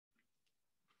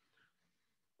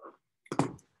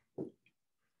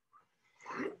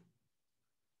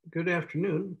Good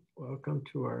afternoon. Welcome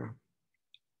to our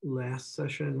last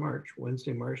session in March,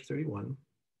 Wednesday, March 31.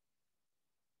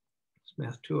 It's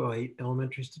Math 208,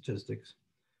 Elementary Statistics.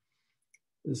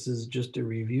 This is just a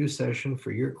review session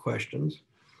for your questions,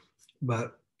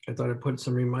 but I thought I'd put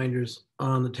some reminders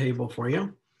on the table for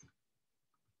you.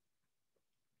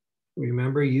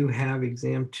 Remember, you have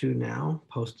exam 2 now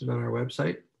posted on our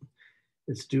website.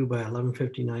 It's due by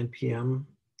 11:59 p.m.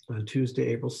 on Tuesday,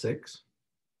 April 6th.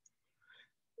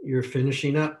 You're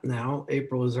finishing up now.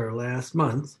 April is our last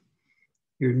month.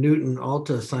 Your Newton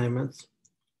Alta assignments,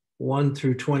 1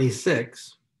 through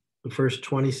 26, the first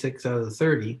 26 out of the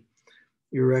 30,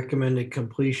 your recommended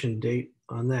completion date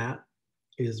on that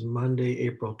is Monday,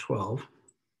 April 12th.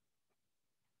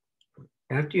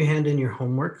 After you hand in your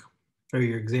homework or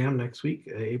your exam next week,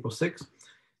 April 6th,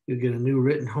 you'll get a new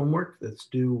written homework that's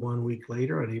due 1 week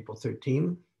later on April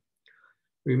 13th.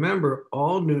 Remember,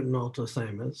 all Newton Alta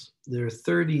assignments, there are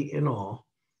 30 in all.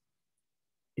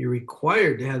 You're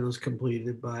required to have those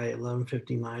completed by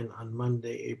 11:59 on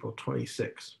Monday, April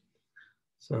 26th.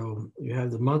 So you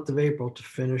have the month of April to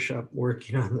finish up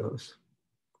working on those.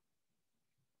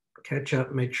 Catch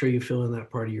up, make sure you fill in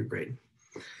that part of your grade.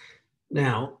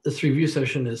 Now, this review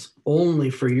session is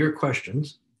only for your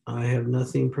questions. I have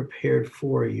nothing prepared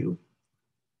for you.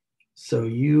 So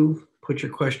you put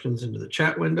your questions into the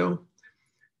chat window,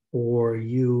 or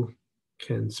you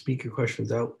can speak your questions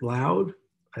out loud.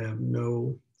 I have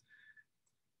no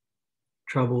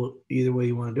trouble either way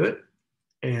you want to do it.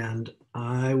 And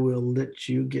I will let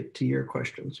you get to your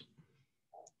questions.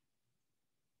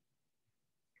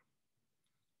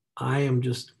 I am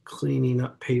just cleaning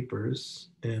up papers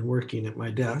and working at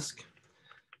my desk.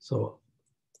 So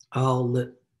I'll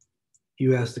let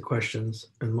you ask the questions,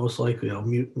 and most likely I'll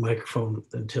mute the microphone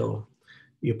until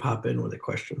you pop in with a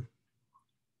question.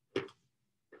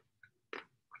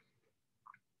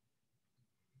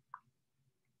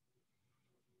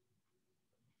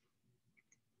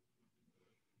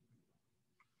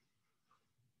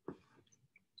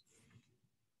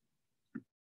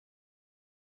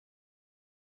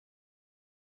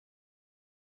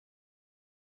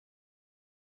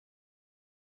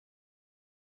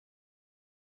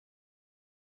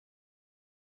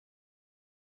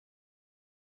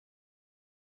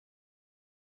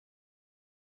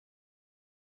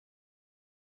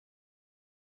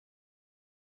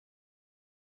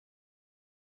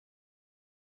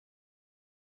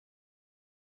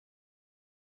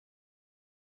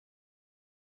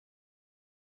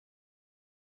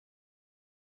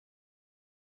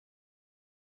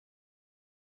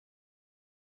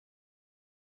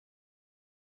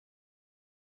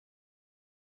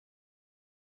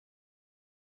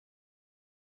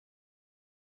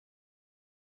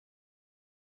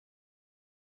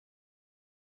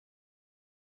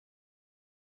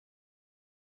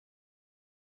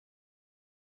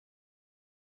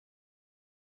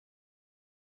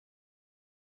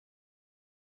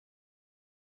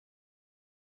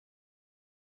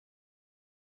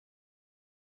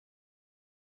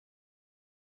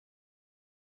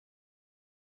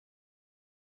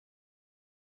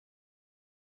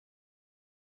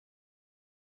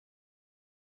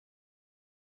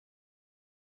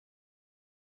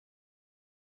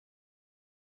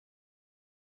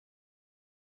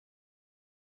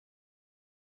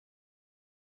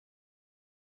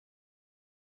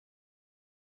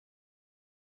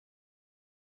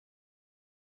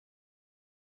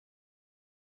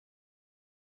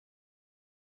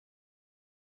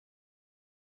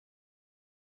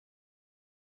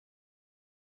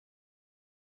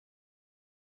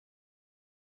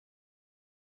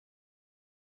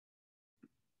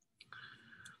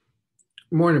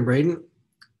 Morning, Braden.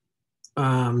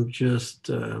 I'm just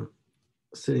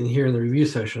sitting here in the review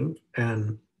session,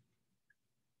 and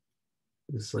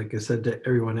it's like I said to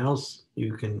everyone else,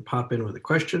 you can pop in with a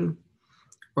question,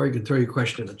 or you can throw your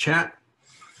question in the chat.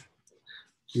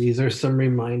 These are some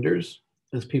reminders.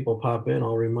 As people pop in,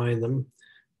 I'll remind them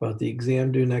about the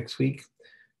exam due next week.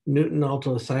 Newton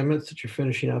Alta assignments that you're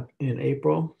finishing up in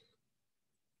April.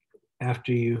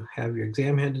 After you have your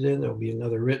exam handed in, there'll be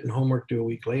another written homework due a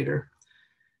week later.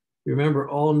 Remember,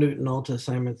 all Newton Alta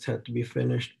assignments have to be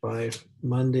finished by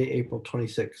Monday, April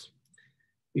 26th,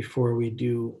 before we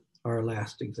do our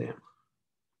last exam.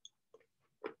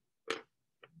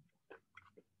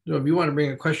 So if you want to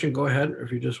bring a question, go ahead. Or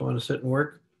if you just want to sit and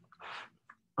work,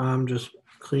 I'm just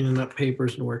cleaning up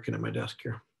papers and working at my desk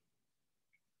here.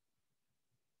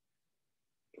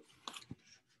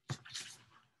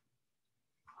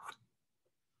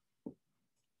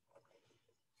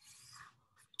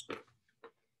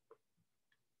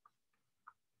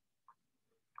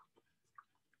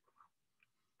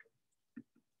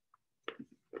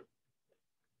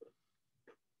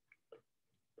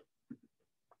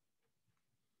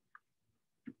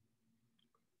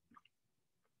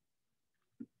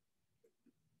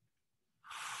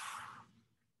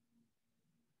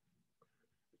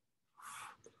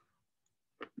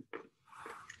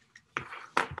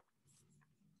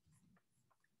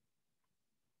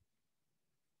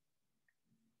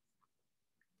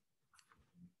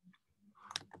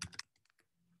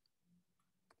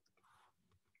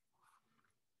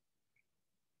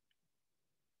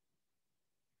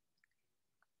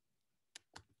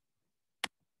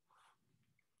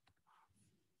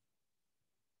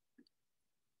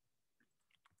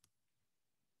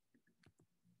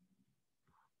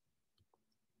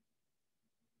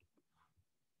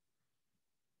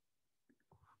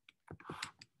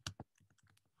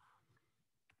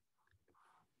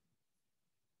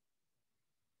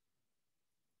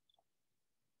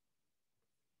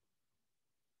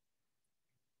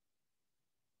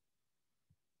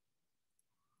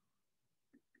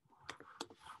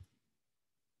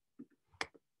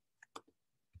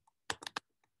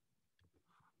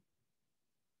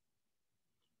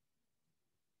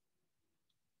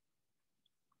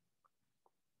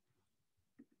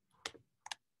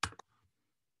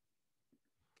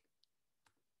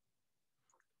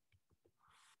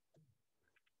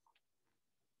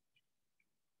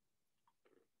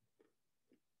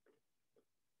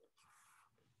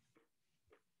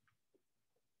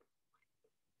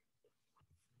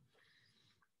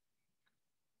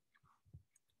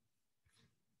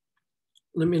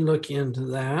 Let me look into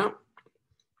that.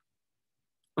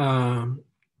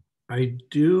 I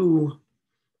do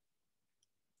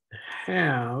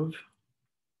have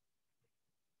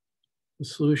the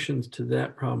solutions to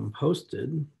that problem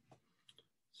posted,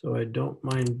 so I don't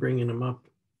mind bringing them up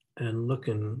and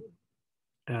looking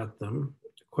at them.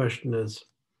 The question is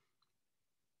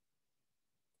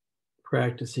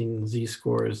practicing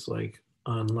z-scores like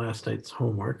on last night's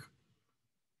homework.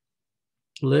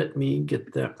 Let me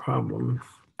get that problem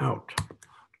out.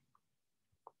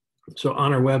 So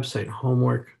on our website,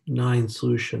 homework 9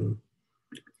 solution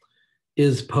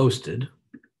is posted.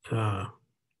 Before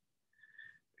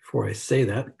I say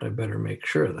that, I better make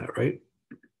sure of that, right?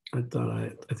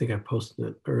 I think I posted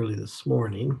it early this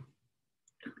morning.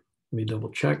 Let me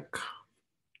double check.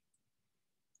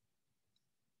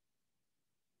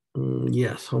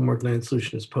 Yes, homework 9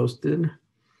 solution is posted.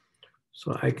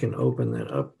 So I can open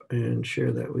that up and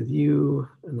share that with you,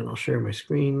 and then I'll share my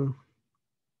screen.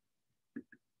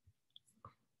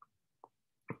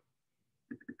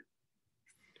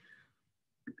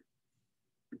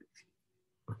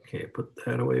 Okay, put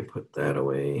that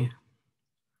away.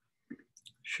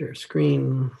 Share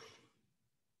screen.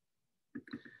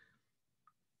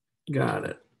 Got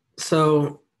it.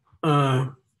 So I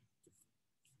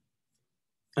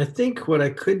think what I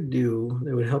could do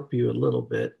that would help you a little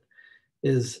bit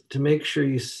is to make sure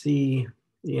you see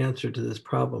the answer to this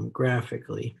problem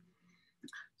graphically.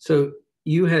 So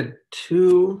you had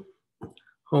 2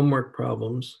 homework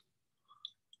problems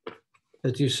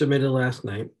that you submitted last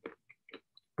night.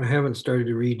 I haven't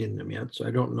started reading them yet, so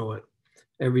I don't know what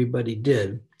everybody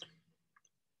did.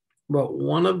 But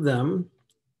one of them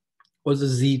was a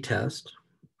z-test,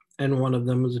 and one of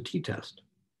them was a t-test.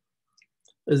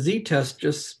 A z-test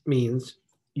just means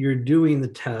you're doing the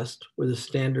test with a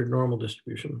standard normal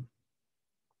distribution.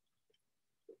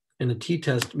 And a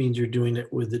t-test means you're doing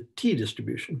it with a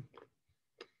t-distribution.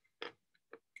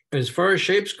 As far as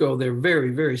shapes go, they're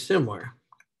very, very similar.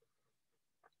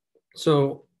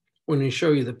 So when we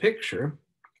show you the picture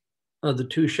of the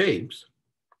 2 shapes,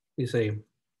 you say,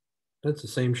 that's the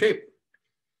same shape.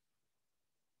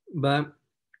 But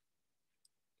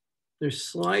they're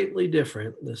slightly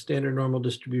different. The standard normal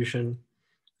distribution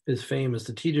is famous.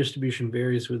 The t-distribution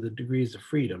varies with the degrees of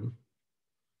freedom.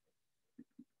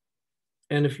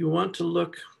 And if you want to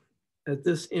look at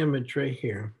this image right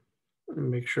here, let me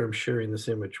make sure I'm sharing this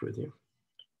image with you.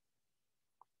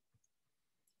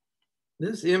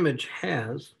 This image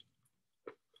has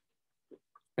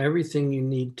everything you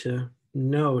need to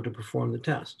know to perform the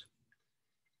test.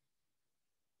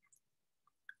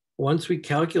 Once we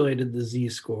calculated the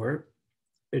z-score,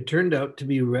 it turned out to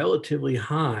be relatively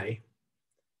high,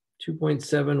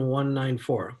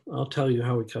 2.7194. I'll tell you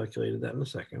how we calculated that in a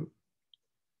second.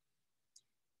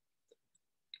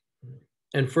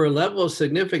 And for a level of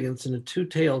significance in a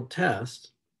 2-tailed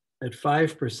test at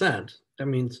 5%, that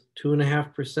means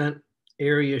 2.5%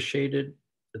 area shaded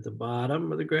at the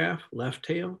bottom of the graph, left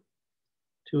tail,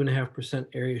 2.5%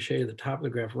 area shaded at the top of the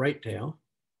graph, right tail.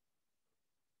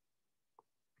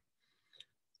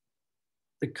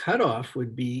 The cutoff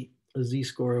would be a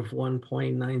z-score of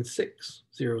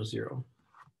 1.9600.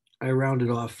 I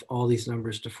rounded off all these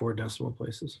numbers to 4 decimal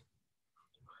places.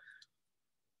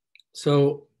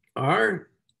 So our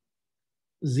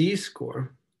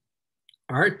z-score,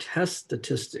 our test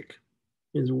statistic,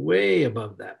 is way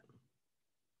above that.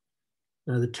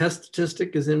 Now the test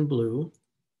statistic is in blue,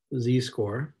 the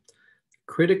z-score.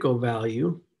 Critical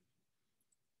value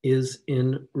is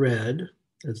in red.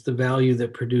 It's the value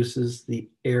that produces the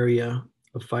area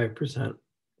of 5%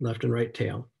 left and right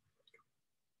tail.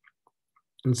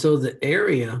 And so the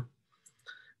area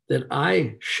that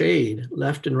I shade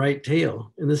left and right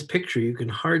tail, in this picture, you can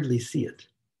hardly see it.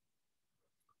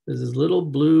 There's this little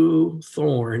blue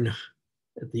thorn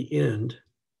at the end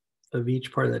of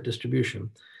each part of that distribution.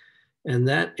 And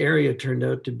that area turned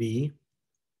out to be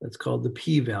That's called the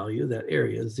p-value, that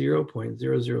area,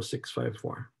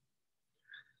 0.00654.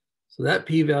 So that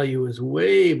p-value is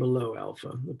way below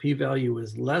alpha. The p-value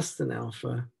is less than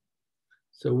alpha.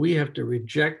 So we have to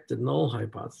reject the null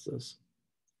hypothesis.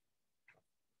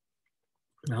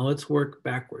 Now let's work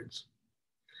backwards.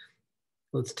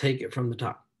 Let's take it from the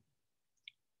top.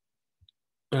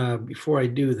 Before I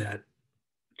do that,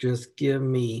 just give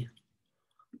me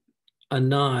a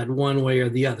nod one way or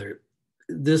the other.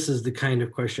 This is the kind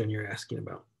of question you're asking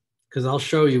about, because I'll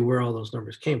show you where all those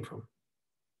numbers came from.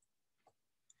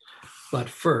 But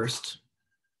first,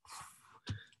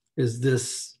 is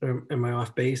this, am I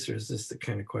off base, or is this the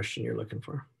kind of question you're looking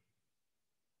for?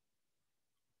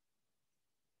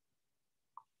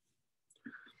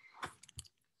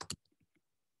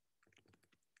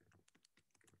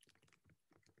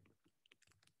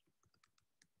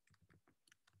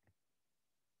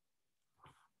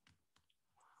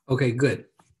 Okay, good.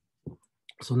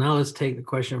 So now let's take the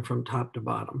question from top to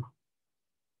bottom.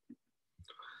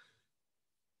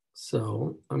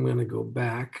 So I'm going to go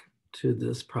back to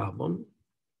this problem.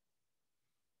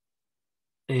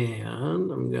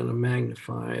 And I'm going to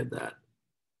magnify that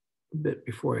a bit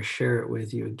before I share it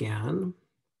with you again.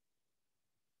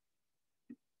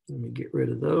 Let me get rid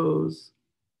of those.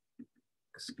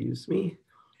 Excuse me.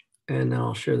 And now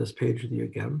I'll share this page with you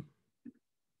again.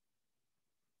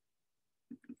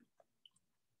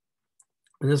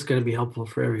 And this is going to be helpful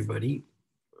for everybody,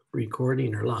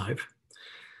 recording or live.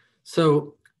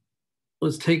 So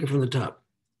let's take it from the top.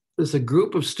 There's a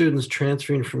group of students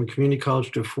transferring from a community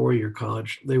college to a four-year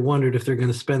college. They wondered if they're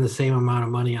going to spend the same amount of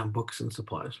money on books and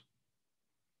supplies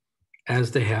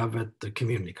as they have at the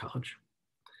community college.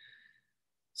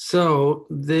 So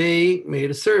they made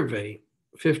a survey,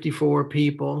 54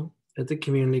 people at the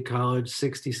community college,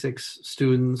 66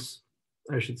 students,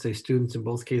 I should say students in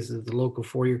both cases at the local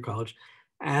four-year college,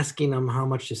 asking them how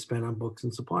much to spend on books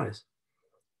and supplies.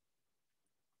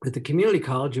 At the community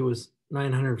college, it was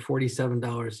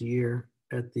 $947 a year.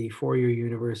 At the four-year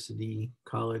university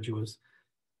college, it was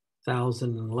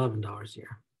 $1,011 a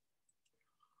year.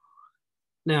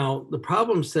 Now, the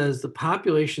problem says the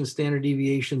population standard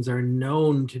deviations are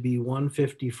known to be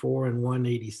 154 and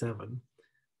 187.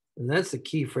 And that's the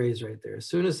key phrase right there. As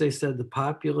soon as they said the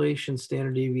population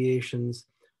standard deviations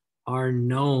are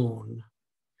known,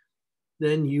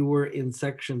 then you were in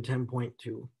section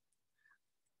 10.2.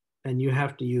 And you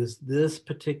have to use this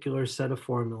particular set of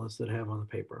formulas that I have on the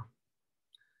paper.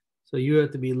 So you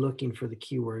have to be looking for the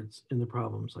keywords in the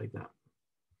problems like that.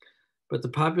 But the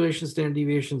population standard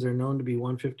deviations are known to be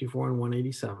 154 and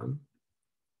 187.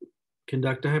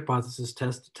 Conduct a hypothesis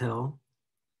test to tell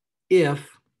if,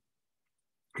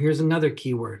 here's another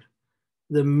keyword,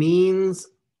 the means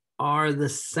are the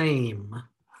same.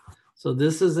 So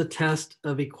this is a test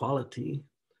of equality.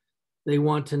 They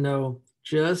want to know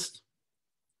just,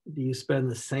 do you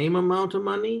spend the same amount of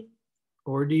money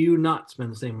or do you not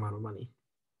spend the same amount of money?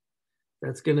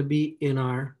 That's going to be in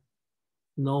our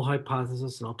null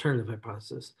hypothesis and alternative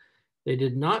hypothesis. They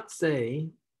did not say,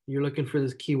 you're looking for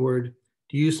this keyword,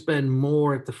 do you spend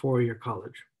more at the four-year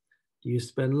college? Do you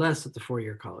spend less at the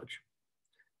four-year college?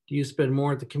 Do you spend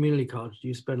more at the community college? Do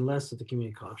you spend less at the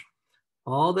community college?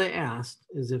 All they asked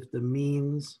is if the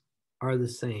means are the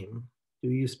same. Do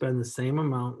you spend the same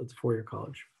amount at the four-year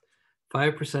college?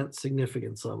 5%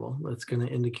 significance level. That's going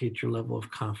to indicate your level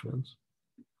of confidence.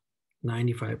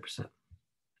 95%.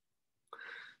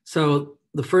 So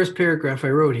the first paragraph I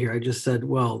wrote here, I just said,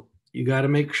 well, you got to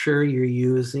make sure you're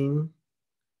using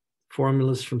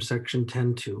formulas from section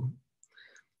 10.2.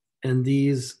 And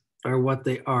these are what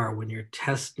they are when you're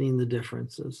testing the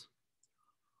differences.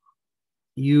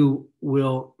 You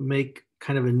will make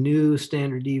kind of a new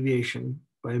standard deviation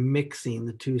by mixing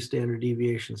the two standard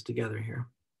deviations together here.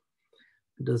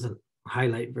 It doesn't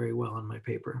highlight very well on my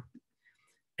paper.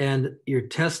 And your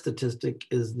test statistic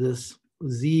is this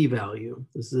Z value.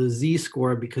 This is a Z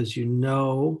score because you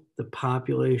know the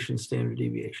population standard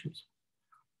deviations.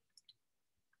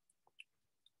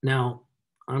 Now,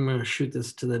 I'm going to shoot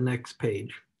this to the next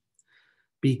page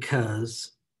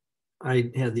because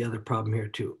I had the other problem here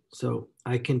too. So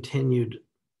I continued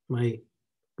my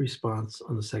response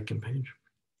on the second page.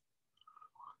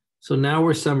 So now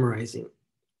we're summarizing.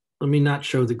 Let me not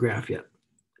show the graph yet.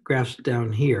 The graph's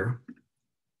down here.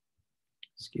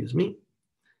 Excuse me.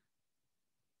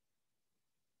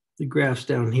 The graph's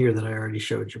down here that I already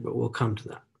showed you, but we'll come to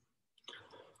that.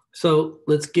 So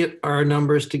let's get our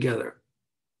numbers together.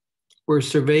 We're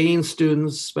surveying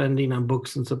students spending on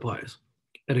books and supplies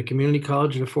at a community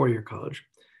college and a four-year college.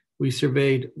 We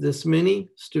surveyed this many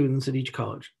students at each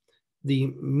college. The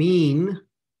mean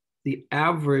the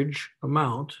average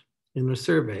amount in the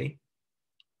survey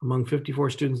among 54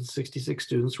 students and 66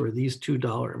 students were these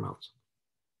 $2 amounts.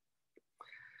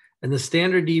 And the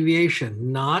standard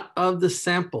deviation, not of the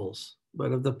samples,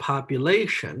 but of the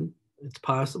population, it's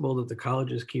possible that the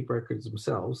colleges keep records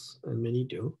themselves, and many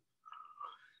do.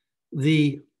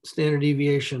 The standard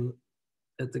deviation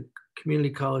at the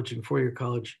community college and four-year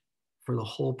college for the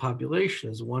whole population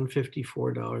is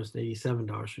 $154 and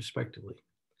 $87 respectively.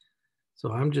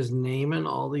 So I'm just naming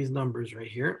all these numbers right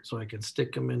here so I can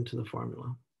stick them into the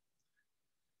formula.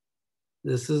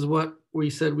 This is what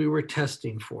we said we were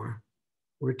testing for.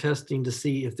 We're testing to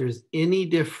see if there's any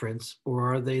difference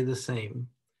or are they the same.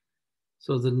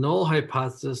 So the null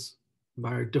hypothesis, by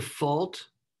our default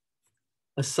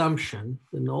assumption,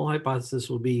 the null hypothesis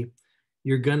will be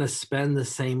you're going to spend the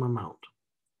same amount.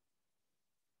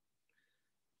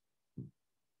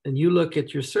 And you look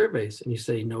at your surveys and you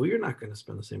say, no, you're not going to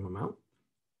spend the same amount.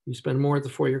 You spend more at the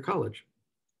four-year college.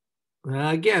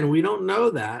 Again, we don't know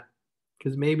that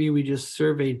because maybe we just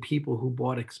surveyed people who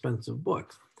bought expensive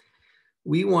books.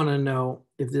 We want to know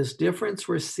if this difference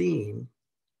we're seeing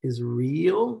is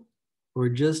real or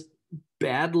just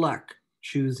bad luck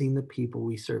choosing the people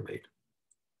we surveyed.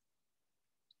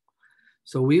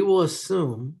 So we will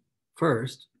assume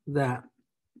first that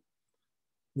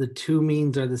the two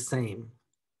means are the same.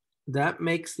 That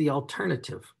makes the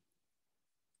alternative.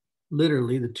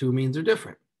 Literally, the two means are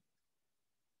different.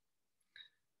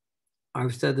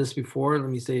 I've said this before. Let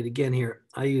me say it again here.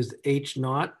 I used H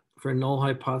naught for null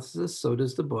hypothesis. So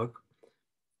does the book.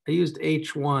 I used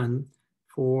H1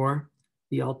 for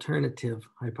the alternative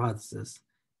hypothesis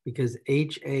because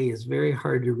HA is very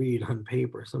hard to read on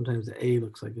paper. Sometimes the A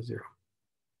looks like a 0.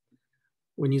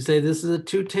 When you say this is a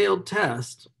two-tailed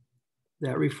test,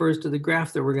 that refers to the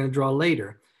graph that we're going to draw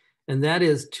later. And that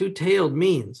is two-tailed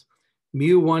means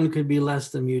mu1 could be less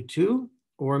than mu2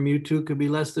 or mu2 could be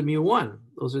less than mu1.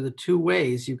 Those are the two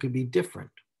ways you could be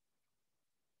different.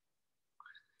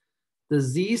 The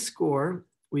z-score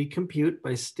we compute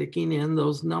by sticking in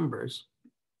those numbers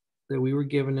that we were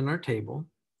given in our table.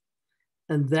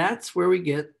 And that's where we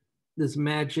get this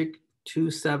magic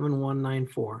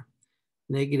 27194,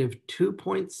 negative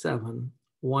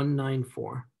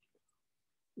 2.7194.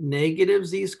 Negative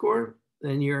z-score,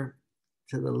 then you're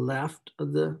to the left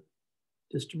of the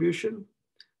distribution.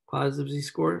 Positive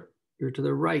z-score, you're to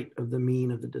the right of the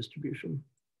mean of the distribution.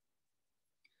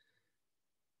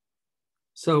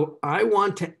 So I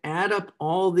want to add up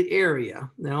all the area.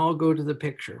 Now I'll go to the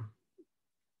picture.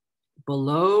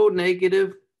 Below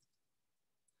negative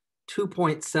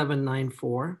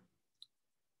 2.794,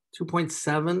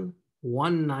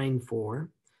 2.7194,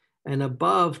 and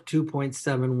above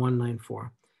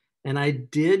 2.7194. And I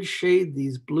did shade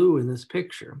these blue in this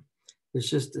picture.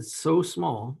 It's so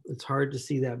small, it's hard to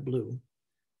see that blue,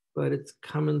 but it's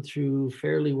coming through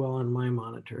fairly well on my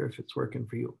monitor if it's working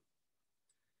for you.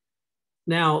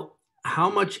 Now, how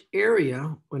much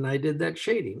area when I did that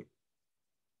shading?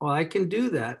 Well, I can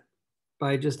do that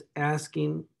by just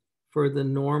asking for the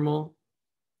normal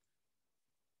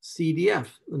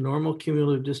CDF, the normal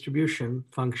cumulative distribution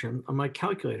function on my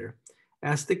calculator.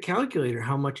 Ask the calculator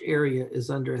how much area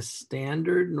is under a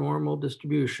standard normal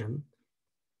distribution,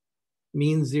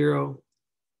 mean 0,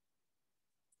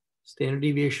 standard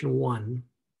deviation 1,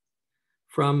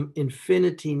 from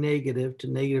infinity negative to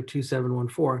negative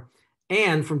 2714,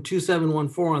 and from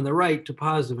 2714 on the right to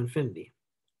positive infinity.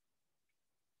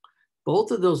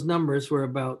 Both of those numbers were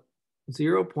about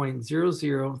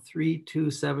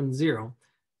 0.003270,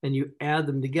 and you add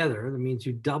them together, that means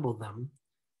you double them,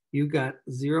 you got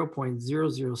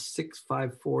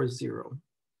 0.006540.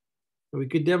 We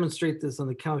could demonstrate this on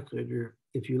the calculator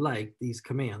if you like, these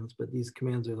commands, but these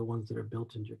commands are the ones that are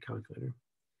built into your calculator.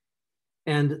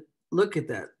 And look at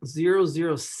that,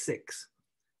 0.006.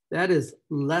 That is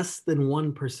less than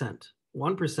 1%.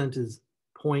 1% is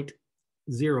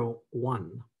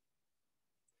 0.01.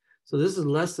 So this is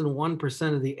less than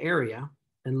 1% of the area.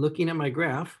 And looking at my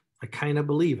graph, I kind of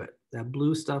believe it. That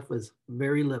blue stuff is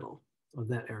very little of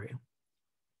that area.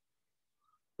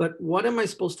 But what am I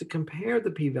supposed to compare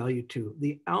the p-value to?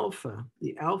 The alpha.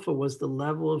 The alpha was the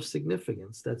level of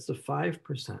significance. That's the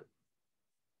 5%.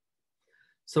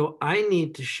 So I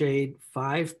need to shade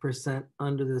 5%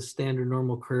 under the standard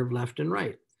normal curve left and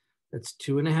right. That's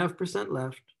 2.5%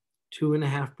 left,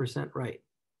 2.5% right.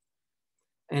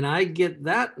 And I get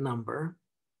that number,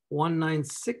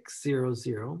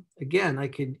 19600. Again, I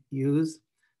could use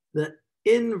the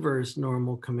inverse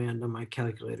normal command on my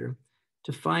calculator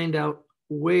to find out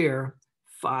where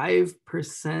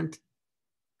 5%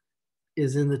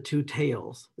 is in the two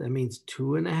tails. That means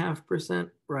 2.5%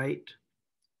 right,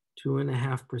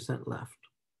 2.5% left.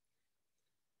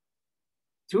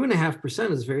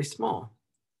 2.5% is very small,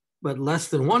 but less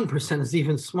than 1% is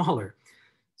even smaller.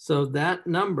 So that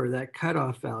number, that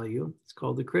cutoff value, it's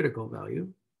called the critical value,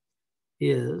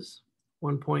 is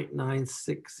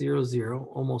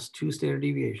 1.9600, almost 2 standard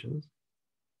deviations.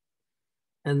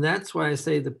 And that's why I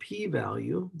say the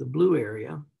p-value, the blue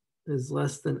area, is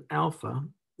less than alpha,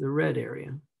 the red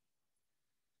area.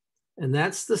 And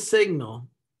that's the signal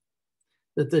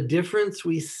that the difference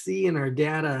we see in our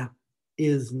data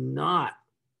is not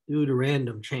due to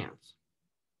random chance.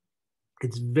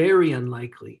 It's very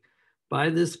unlikely. By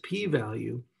this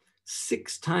p-value,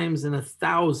 6 times in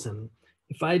 1,000,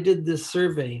 if I did this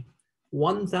survey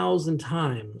 1,000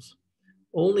 times,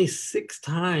 only 6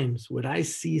 times would I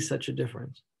see such a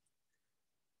difference.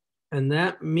 And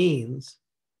that means,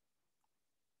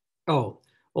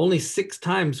 only 6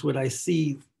 times would I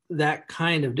see that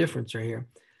kind of difference right here.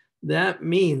 That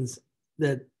means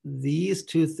that these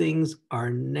two things are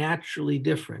naturally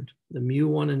different. The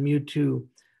mu1 and mu2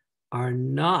 are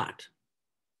not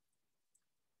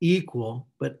equal,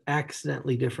 but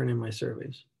accidentally different in my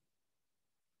surveys.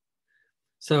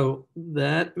 So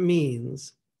that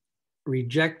means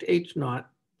reject H naught.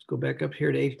 Let's go back up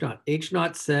here to H naught. H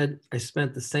naught said I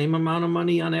spent the same amount of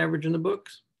money on average in the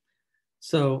books.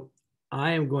 So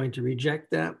I am going to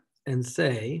reject that and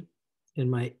say in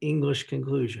my English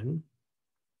conclusion,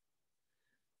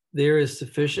 there is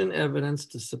sufficient evidence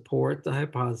to support the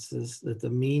hypothesis that the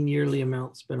mean yearly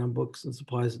amount spent on books and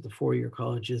supplies at the four-year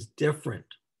college is different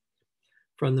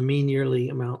from the mean yearly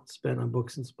amount spent on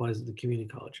books and supplies at the community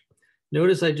college.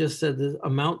 Notice I just said the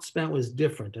amount spent was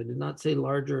different. I did not say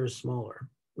larger or smaller.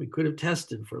 We could have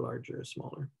tested for larger or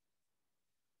smaller.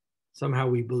 Somehow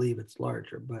we believe it's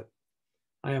larger, but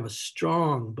I have a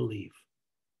strong belief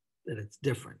that it's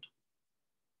different.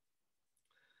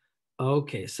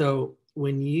 Okay, so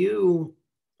when you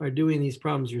are doing these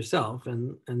problems yourself,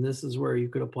 and this is where you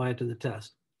could apply it to the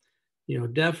test,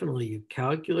 definitely you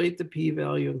calculate the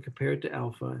p-value and compare it to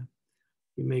alpha.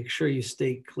 You make sure you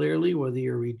state clearly whether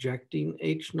you're rejecting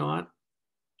H naught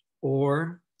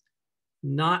or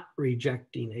not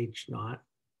rejecting H naught.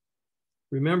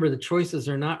 Remember, the choices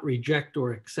are not reject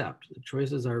or accept. The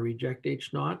choices are reject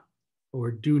H naught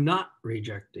or do not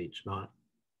reject H naught.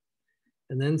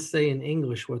 And then say in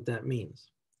English what that means.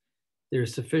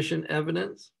 There's sufficient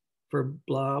evidence for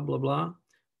blah, blah, blah,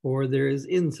 or there is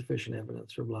insufficient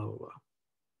evidence for blah, blah, blah,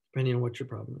 depending on what your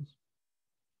problem is.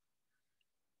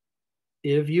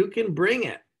 If you can bring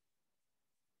it,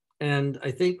 and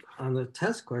I think on the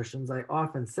test questions, I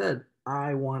often said,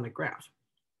 I want a graph.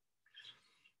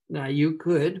 Now you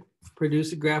could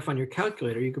produce a graph on your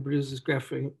calculator. You could produce this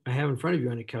graph I have in front of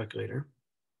you on your calculator.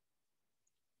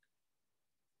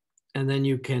 And then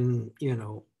you can,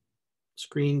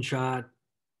 screenshot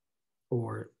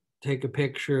or take a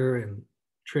picture and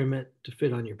trim it to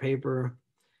fit on your paper.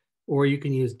 Or you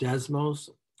can use Desmos.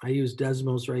 I use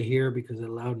Desmos right here because it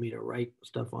allowed me to write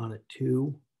stuff on it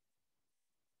too.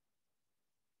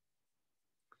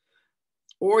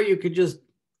 Or you could just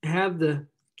have the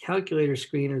calculator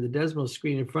screen or the Desmos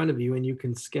screen in front of you and you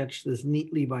can sketch this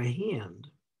neatly by hand.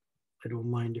 I don't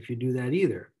mind if you do that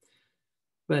either.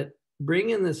 But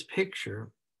bringing this picture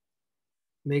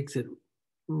makes it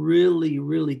really,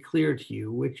 really clear to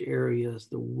you which area is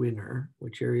the winner,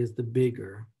 which area is the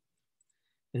bigger,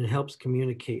 and it helps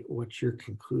communicate what your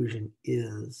conclusion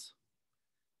is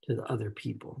to the other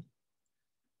people.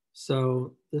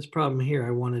 So this problem here,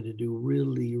 I wanted to do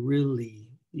really, really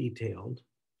detailed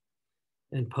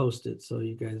and post it so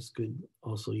you guys could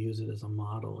also use it as a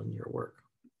model in your work.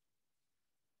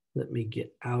 Let me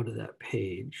get out of that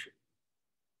page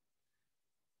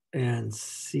and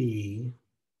see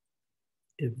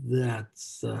if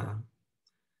that's a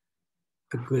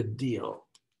good deal.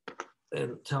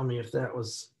 And tell me if that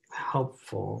was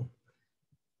helpful.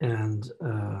 And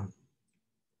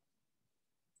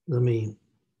let me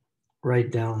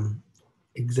write down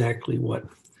exactly what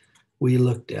we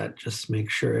looked at, just to make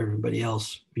sure everybody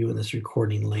else viewing this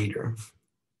recording later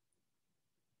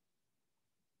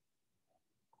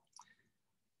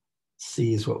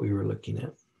sees what we were looking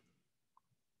at.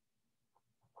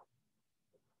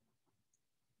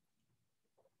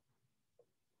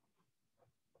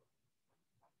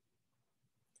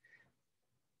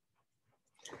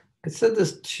 I said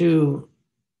this to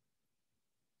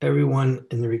everyone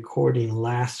in the recording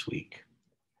last week,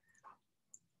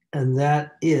 and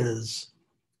that is,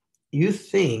 you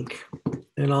think,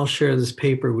 and I'll share this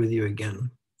paper with you again.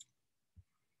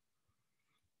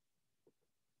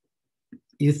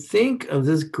 You think of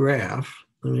this graph,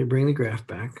 let me bring the graph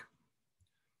back.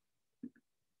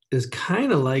 is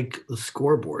kind of like the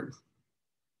scoreboard.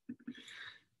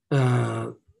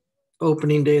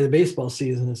 Opening day of the baseball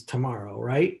season is tomorrow,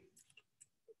 right?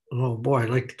 Oh boy, I'd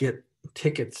like to get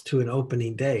tickets to an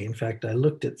opening day. In fact, I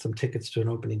looked at some tickets to an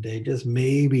opening day. Just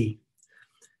maybe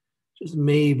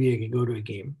I could go to a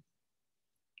game.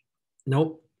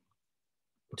 Nope.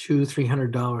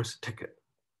 $200-$300 a ticket.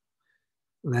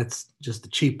 And that's just the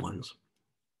cheap ones.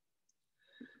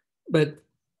 But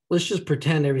let's just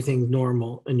pretend everything's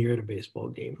normal and you're at a baseball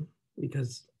game,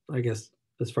 because I guess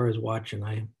as far as watching,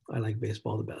 I like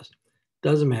baseball the best.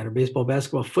 Doesn't matter. Baseball,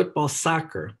 basketball, football,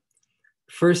 soccer.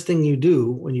 First thing you do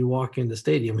when you walk in the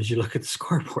stadium is you look at the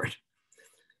scoreboard,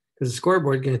 because the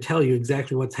scoreboard is going to tell you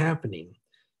exactly what's happening.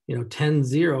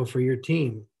 10-0 for your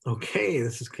team. Okay,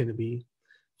 this is going to be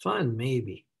fun,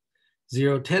 maybe.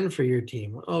 0-10 for your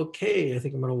team. Okay, I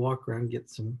think I'm going to walk around and get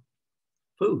some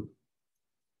food.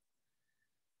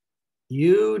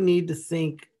 You need to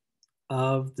think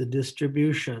of the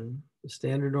distribution, the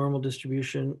standard normal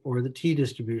distribution or the T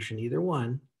distribution, either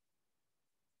one,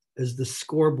 as the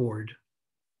scoreboard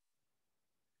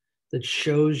that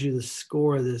shows you the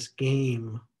score of this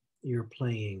game you're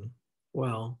playing.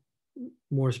 Well,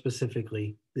 more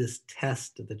specifically, this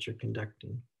test that you're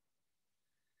conducting.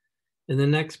 In the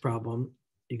next problem,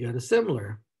 you got a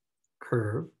similar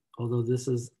curve, although this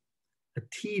is a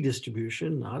T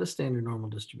distribution, not a standard normal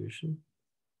distribution.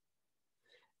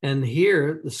 And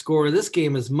here, the score of this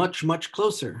game is much, much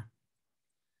closer.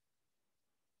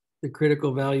 The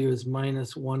critical value is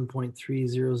minus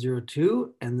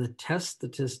 1.3002, and the test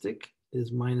statistic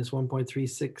is minus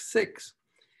 1.366.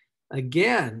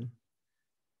 Again,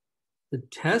 the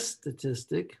test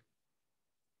statistic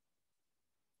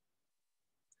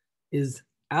is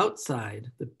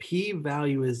outside. The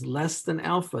p-value is less than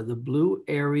alpha. The blue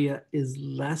area is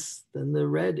less than the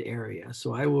red area.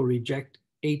 So I will reject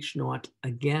H naught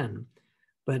again.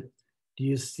 But do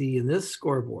you see in this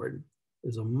scoreboard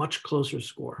is a much closer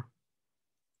score.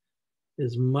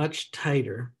 Is much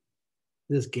tighter,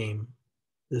 this game,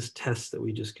 this test that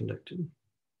we just conducted.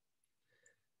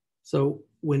 So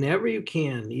whenever you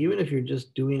can, even if you're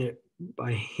just doing it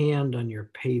by hand on your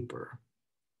paper,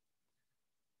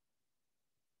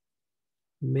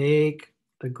 make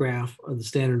a graph of the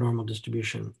standard normal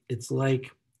distribution. It's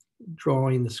like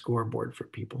drawing the scoreboard for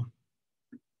people.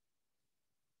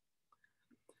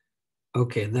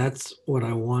 Okay, that's what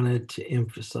I wanted to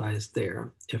emphasize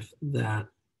there, if that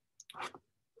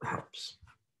helps.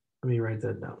 Let me write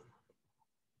that down.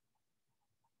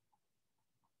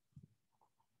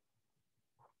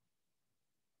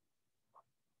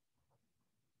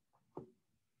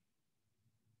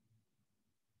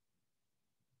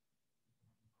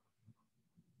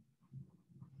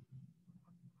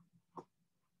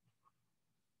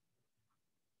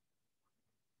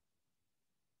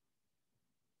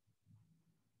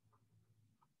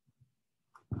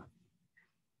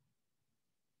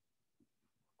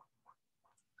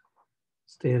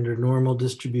 Standard normal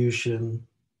distribution,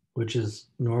 which is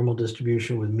normal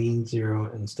distribution with mean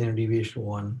 0 and standard deviation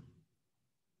 1.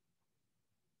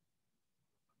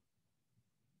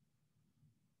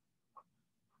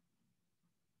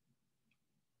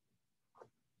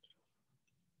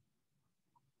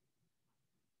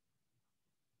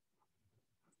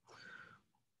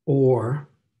 Or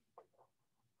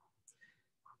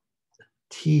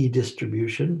T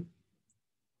distribution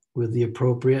with the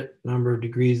appropriate number of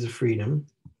degrees of freedom.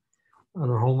 On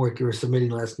our homework you were submitting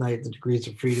last night, the degrees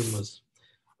of freedom was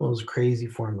one of those crazy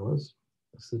formulas.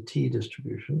 It's the T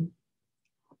distribution.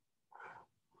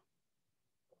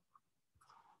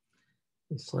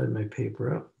 Let me slide my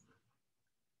paper up.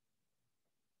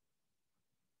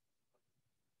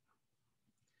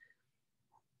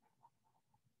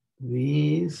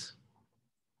 These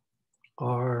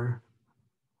are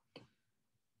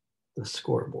the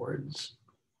scoreboards.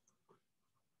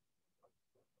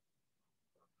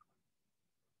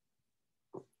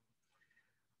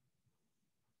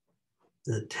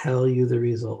 That tell you the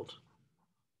result.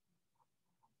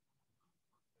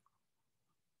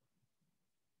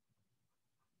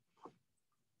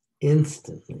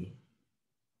 Instantly.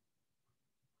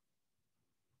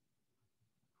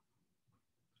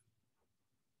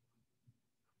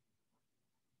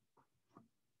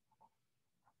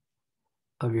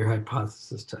 Of your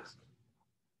hypothesis test.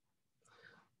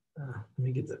 Let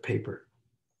me get the paper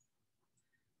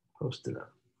posted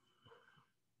up.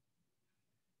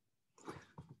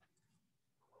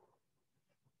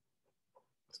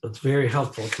 So it's very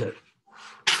helpful to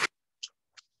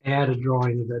add a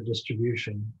drawing of that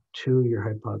distribution to your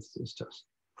hypothesis test.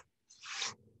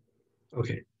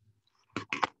 Okay.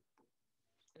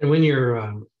 And when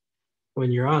you're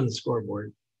when you're on the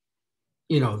scoreboard,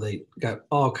 they got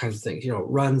all kinds of things,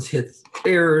 runs, hits,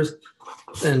 errors,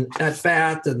 and at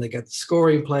bat, and they got the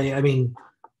scoring play. I mean,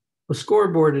 the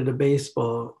scoreboard at a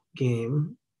baseball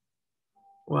game,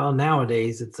 well,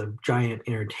 nowadays it's a giant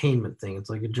entertainment thing. It's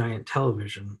like a giant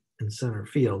television in center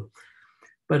field.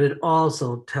 But it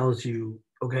also tells you,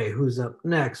 okay, who's up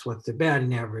next? What's the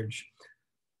batting average?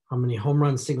 How many home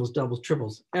runs, singles, doubles,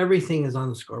 triples? Everything is on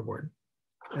the scoreboard.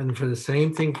 And for the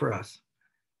same thing for us,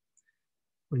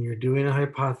 when you're doing a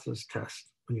hypothesis test,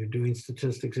 when you're doing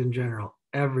statistics in general,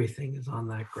 everything is on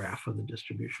that graph of the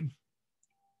distribution.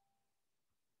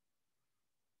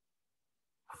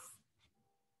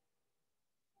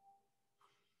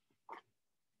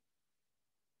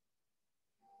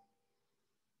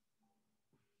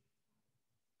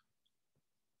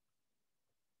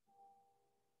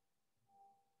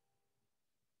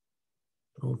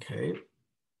 Okay.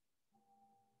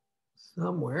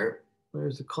 Somewhere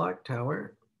there's a clock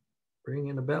tower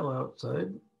ringing a bell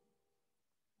outside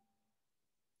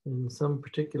in some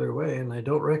particular way, and I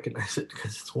don't recognize it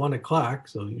because it's 1 o'clock,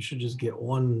 so you should just get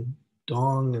one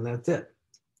dong and that's it.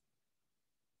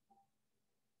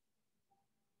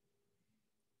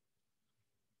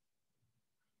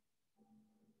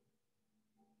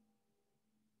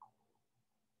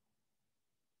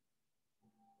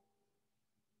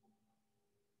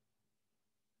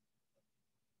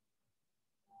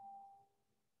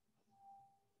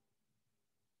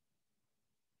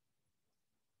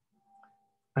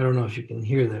 I don't know if you can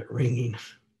hear that ringing.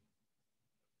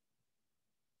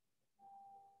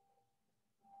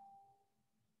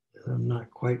 I'm not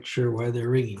quite sure why they're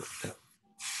ringing.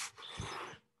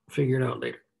 Figure it out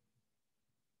later.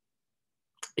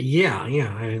 Yeah.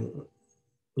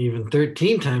 Even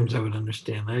 13 times I would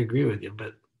understand. I agree with you,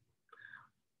 but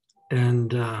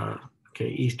okay,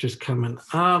 Easter's coming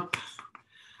up.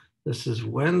 This is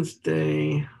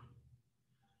Wednesday.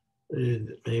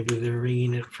 Maybe they're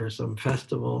ringing it for some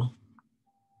festival.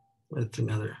 That's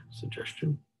another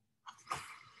suggestion.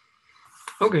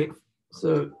 Okay,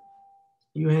 so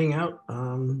you hang out.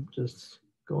 Just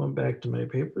going back to my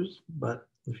papers, but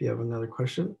if you have another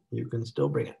question, you can still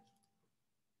bring it.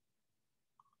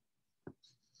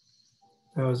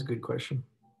 That was a good question.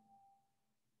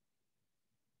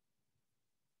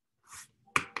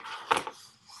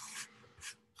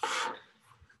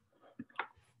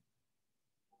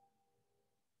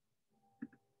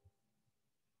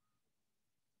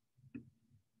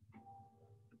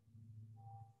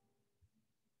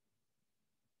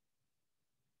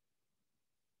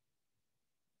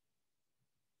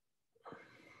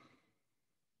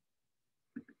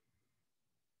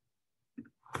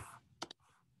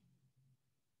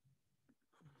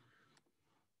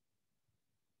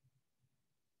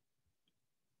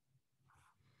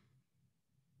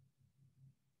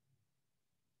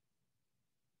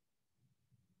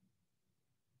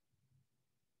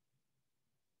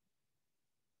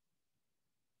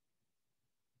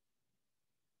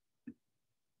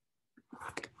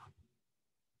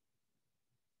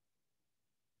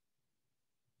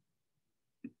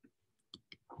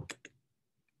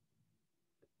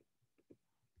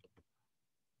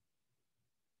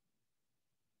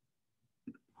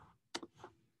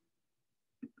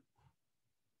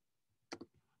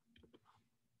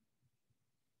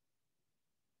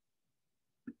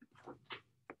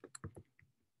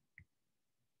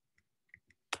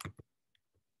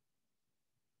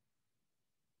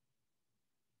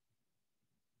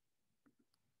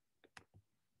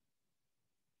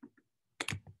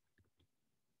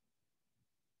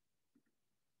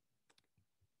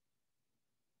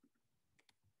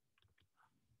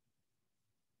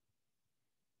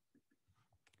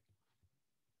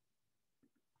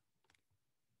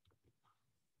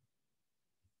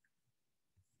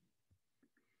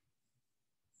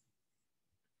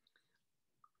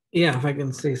 Yeah, if I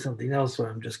can say something else while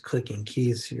I'm just clicking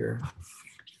keys here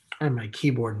on my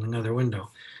keyboard in another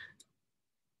window.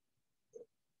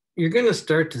 You're going to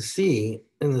start to see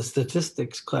in the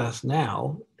statistics class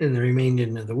now, in the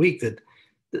remainder of the week, that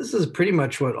this is pretty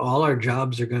much what all our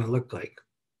jobs are going to look like.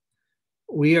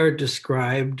 We are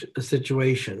described a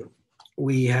situation.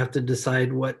 We have to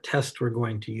decide what test we're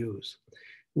going to use.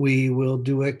 We will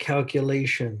do a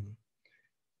calculation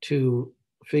to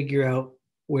figure out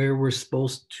where we're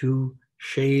supposed to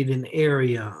shade an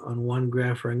area on one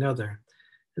graph or another.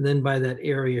 And then by that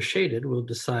area shaded, we'll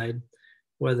decide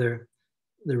whether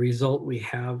the result we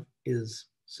have is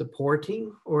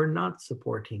supporting or not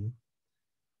supporting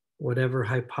whatever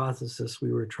hypothesis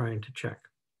we were trying to check.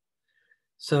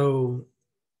 So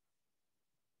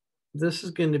this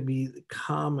is going to be the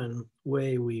common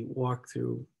way we walk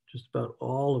through just about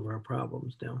all of our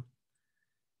problems now.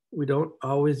 We don't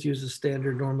always use the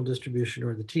standard normal distribution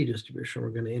or the t-distribution. We're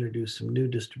going to introduce some new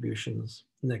distributions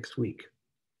next week.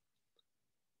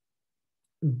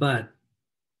 But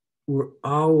we're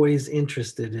always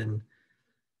interested in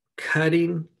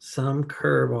cutting some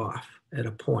curve off at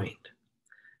a point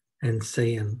and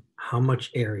saying how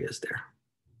much area is there.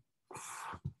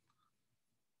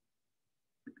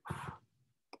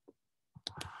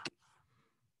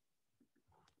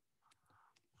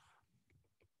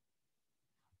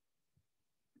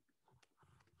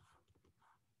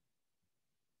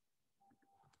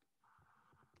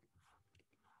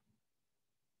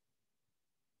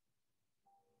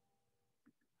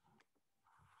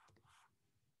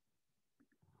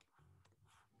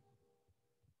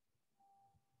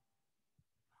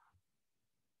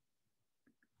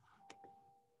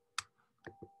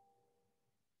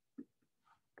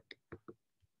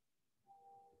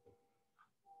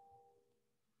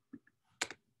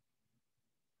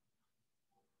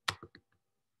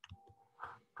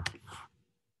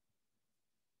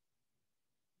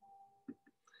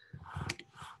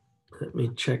 Let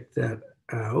me check that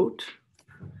out.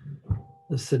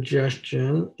 The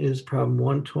suggestion is problem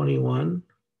 121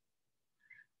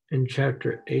 in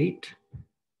chapter 8.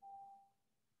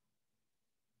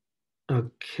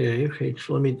 Okay,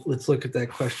 let's look at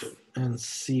that question and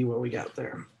see what we got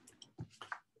there.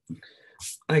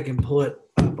 I can pull it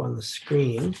up on the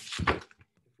screen if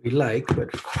we like,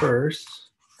 but first,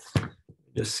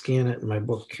 just scan it in my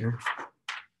book here.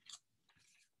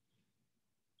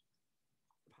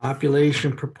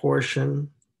 Population proportion.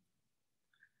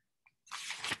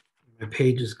 My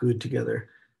page is glued together.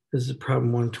 This is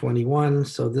problem 121.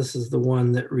 So this is the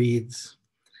one that reads,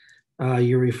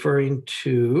 you're referring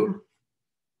to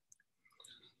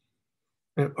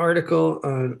an article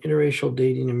on interracial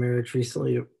dating and marriage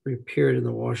recently appeared in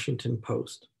the Washington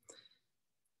Post.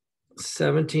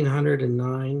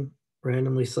 1,709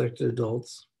 randomly selected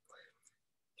adults,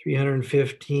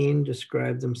 315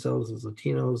 described themselves as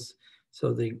Latinos.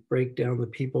 So they break down the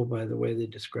people by the way they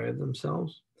describe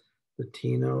themselves.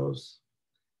 Latinos,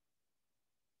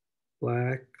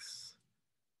 Blacks,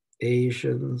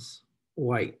 Asians,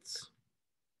 whites.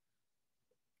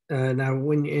 Now,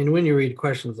 when you read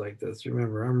questions like this,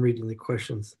 remember, I'm reading the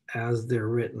questions as they're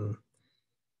written.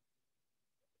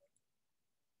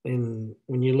 And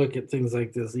when you look at things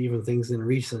like this, even things in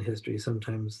recent history,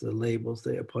 sometimes the labels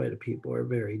they apply to people are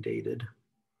very dated.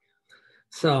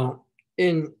 So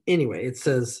anyway, it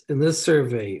says in this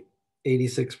survey,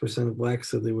 86% of Blacks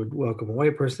said they would welcome a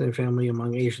white person in their family.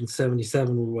 Among Asians,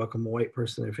 77 would welcome a white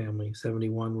person in their family.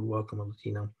 71 would welcome a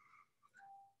Latino.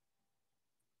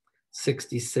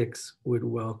 66 would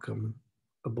welcome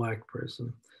a Black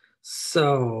person.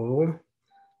 So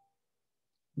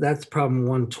that's problem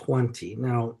 120.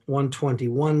 Now,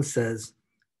 121 says,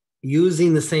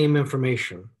 using the same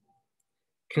information,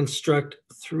 construct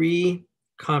 3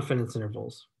 confidence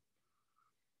intervals.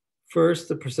 First,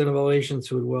 the percent of all Asians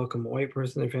who would welcome a white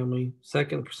person in their family.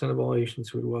 Second, percent of all Asians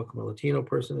who would welcome a Latino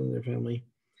person in their family.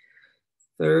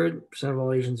 Third, percent of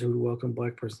all Asians who would welcome a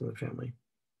Black person in their family.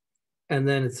 And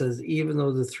then it says, even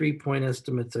though the 3-point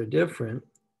estimates are different,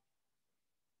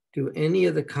 do any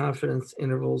of the confidence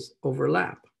intervals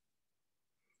overlap?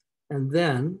 And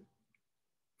then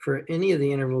for any of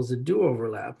the intervals that do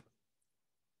overlap,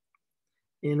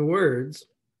 in words,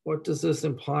 what does this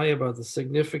imply about the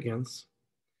significance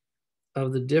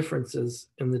of the differences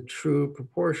in the true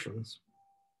proportions?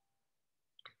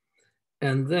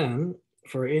 And then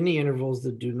for any intervals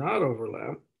that do not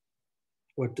overlap,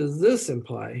 what does this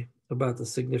imply about the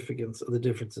significance of the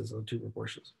differences in the 2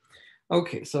 proportions?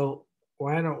 Okay, so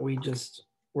why don't we just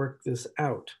work this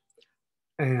out?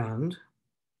 And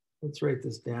let's write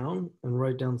this down and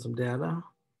write down some data,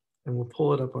 and we'll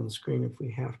pull it up on the screen if we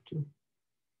have to.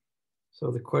 So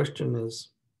the question is,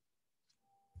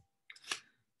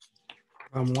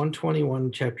 from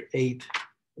 121, chapter 8,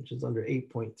 which is under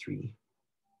 8.3.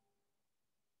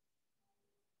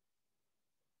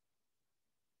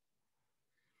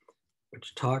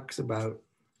 Which talks about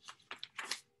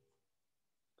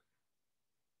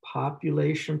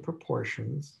population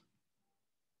proportions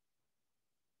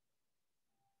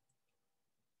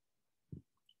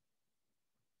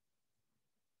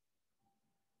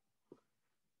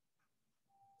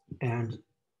and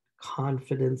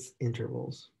confidence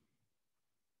intervals.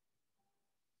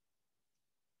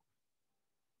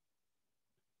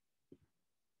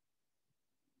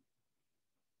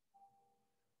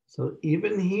 So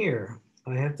even here,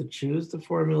 I have to choose the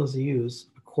formulas to use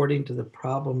according to the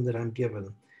problem that I'm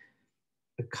given.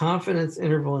 The confidence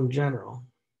interval in general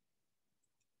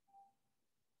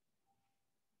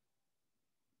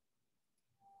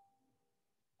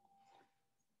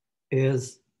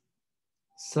is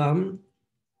some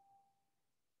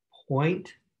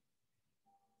point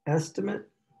estimate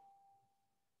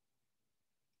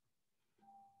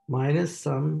minus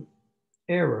some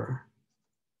error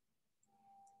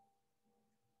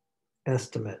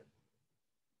estimate.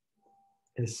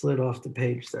 It slid off the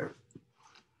page there.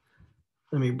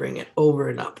 Let me bring it over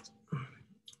and up.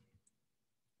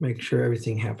 Make sure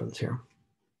everything happens here.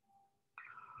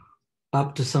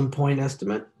 Up to some point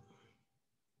estimate.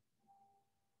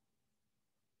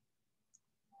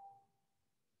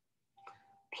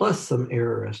 Plus some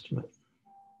error estimate.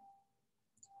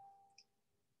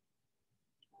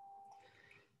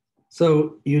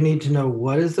 So you need to know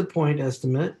what is the point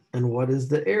estimate and what is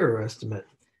the error estimate.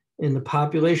 In the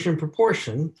population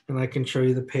proportion, and I can show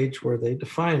you the page where they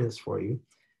define this for you,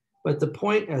 but the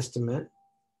point estimate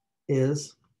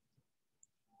is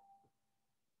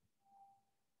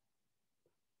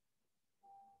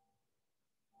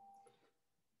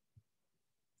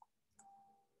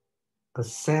a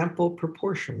sample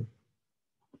proportion.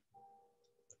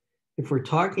 If we're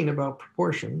talking about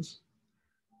proportions,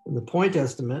 then the point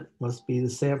estimate must be the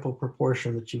sample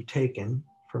proportion that you've taken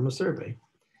from a survey.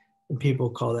 And people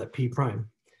call that P prime.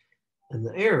 And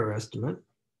the error estimate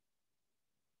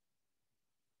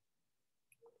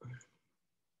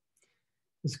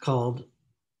is called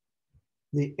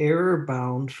the error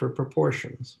bound for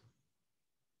proportions.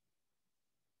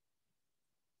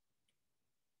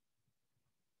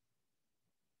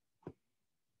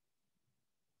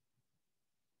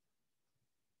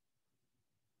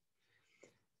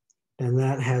 And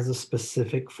that has a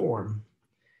specific form.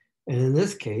 And in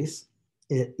this case,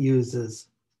 it uses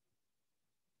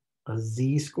a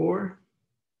z-score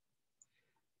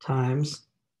times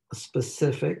a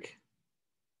specific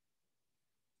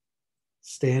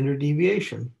standard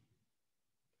deviation.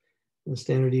 The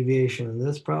standard deviation in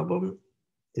this problem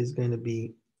is going to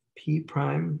be P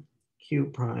prime Q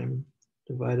prime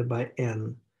divided by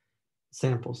N,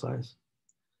 sample size.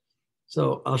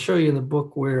 So I'll show you in the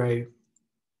book where I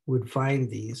would find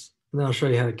these, and then I'll show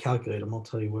you how to calculate them. I'll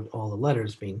tell you what all the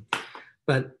letters mean.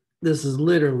 But this is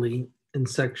literally in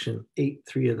section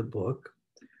 8.3 of the book.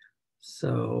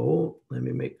 So let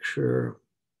me make sure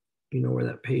you know where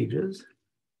that page is.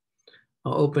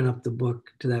 I'll open up the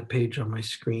book to that page on my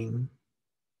screen,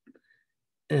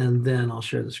 and then I'll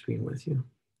share the screen with you.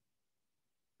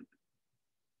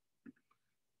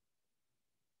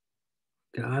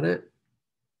 Got it?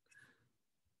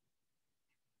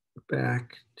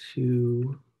 Back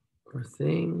to our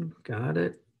thing. Got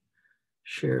it.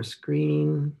 Share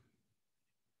screen.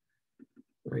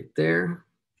 Right there.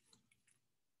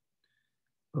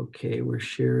 Okay, we're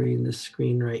sharing the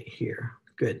screen right here.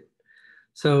 Good.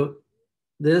 So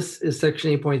this is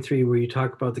section 8.3 where you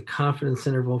talk about the confidence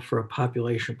interval for a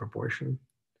population proportion.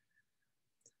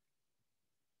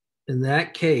 In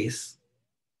that case,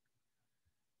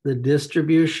 the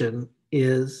distribution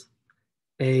is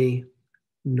a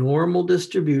normal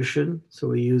distribution. So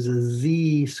we use a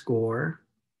z-score,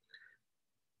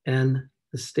 and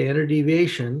the standard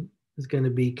deviation is going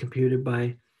to be computed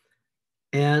by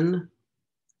n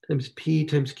times p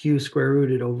times q square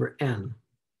rooted over n.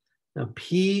 Now,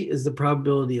 p is the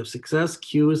probability of success,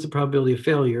 q is the probability of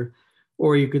failure,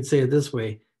 or you could say it this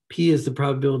way, p is the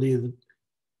probability that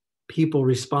people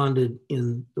responded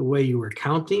in the way you were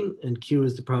counting, and q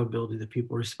is the probability that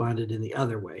people responded in the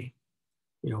other way.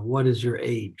 You know, what is your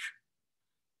age?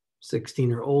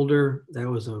 16 or older, that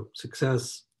was a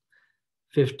success.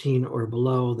 15 or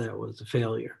below, that was a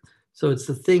failure. So it's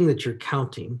the thing that you're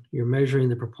counting. You're measuring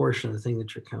the proportion of the thing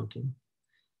that you're counting.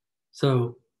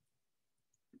 So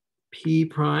P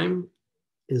prime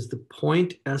is the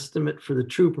point estimate for the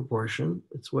true proportion.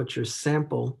 It's what your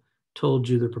sample told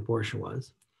you the proportion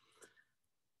was.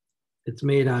 It's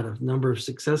made out of number of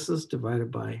successes divided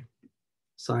by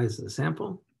size of the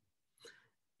sample.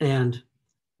 And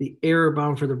the error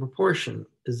bound for the proportion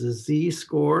is a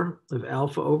z-score of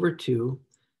alpha over 2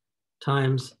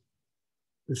 times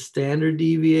the standard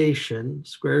deviation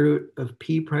square root of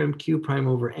p prime q prime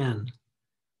over n.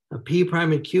 Now, p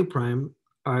prime and q prime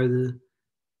are the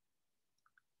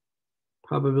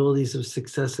probabilities of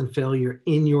success and failure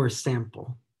in your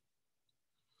sample.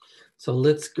 So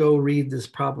let's go read this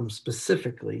problem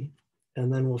specifically,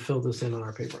 and then we'll fill this in on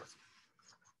our paper.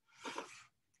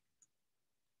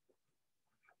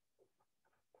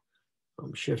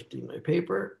 I'm shifting my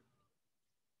paper,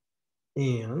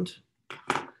 and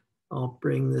I'll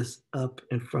bring this up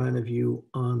in front of you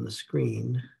on the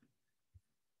screen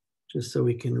just so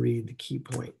we can read the key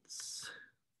points.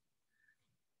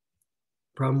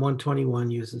 Problem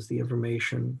 121 uses the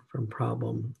information from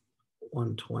problem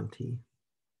 120.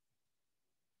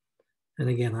 And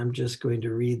again, I'm just going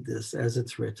to read this as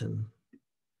it's written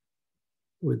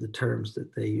with the terms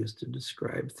that they use to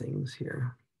describe things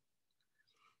here.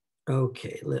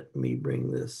 Okay, let me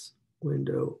bring this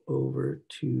window over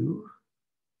to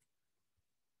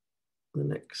the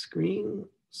next screen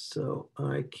so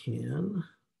I can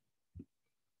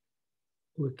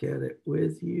look at it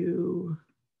with you.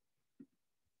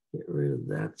 Get rid of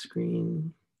that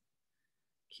screen.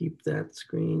 Keep that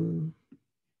screen.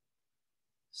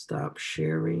 Stop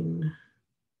sharing.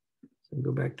 So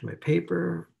go back to my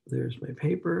paper. There's my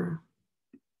paper.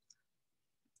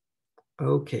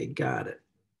 Okay, got it.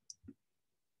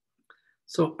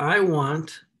 So I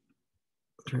want,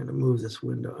 I'm trying to move this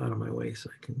window out of my way so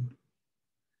I can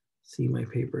see my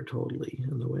paper totally,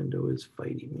 and the window is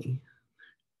fighting me.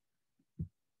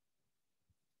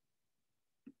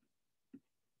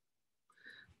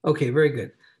 Okay, very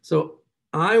good. So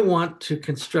I want to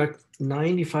construct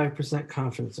 95%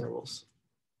 confidence intervals.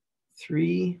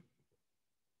 3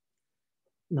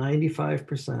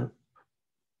 95%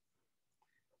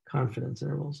 confidence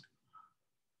intervals.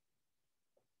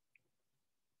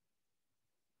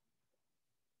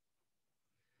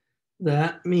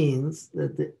 That means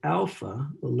that the alpha,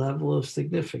 the level of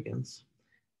significance,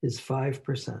 is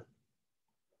 5%.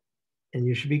 And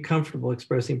you should be comfortable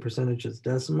expressing percentage as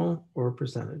decimal or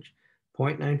percentage,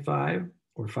 0.95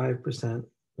 or 5%,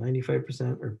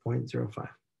 95% or 0.05.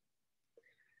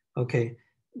 Okay,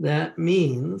 that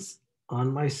means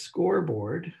on my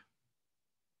scoreboard,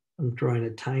 I'm drawing a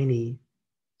tiny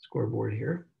scoreboard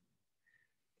here.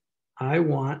 I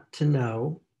want to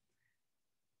know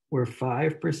where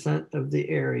 5% of the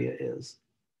area is,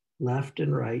 left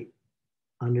and right,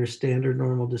 under standard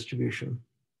normal distribution.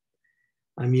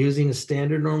 I'm using a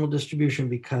standard normal distribution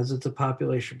because it's a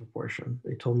population proportion.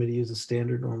 They told me to use a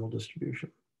standard normal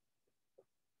distribution.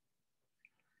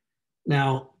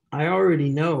 Now, I already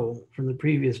know from the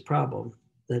previous problem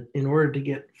that in order to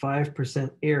get 5%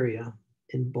 area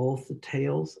in both the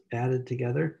tails added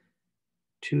together,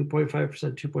 2.5%,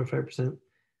 2.5%,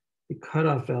 the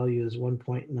cutoff value is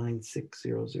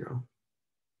 1.9600.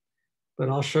 But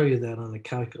I'll show you that on the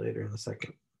calculator in a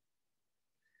second.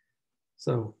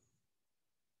 So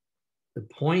the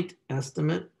point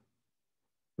estimate,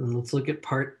 and let's look at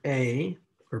part A,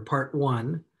 or part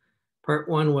 1. Part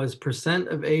 1 was percent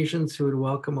of Asians who would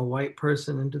welcome a white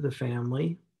person into the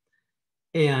family.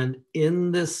 And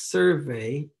in this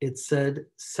survey, it said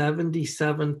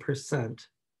 77%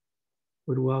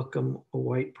 would welcome a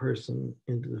white person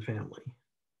into the family.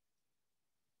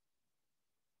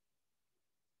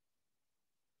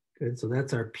 Good, so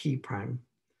that's our P prime.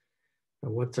 Now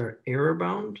what's our error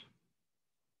bound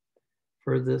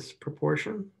for this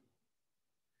proportion?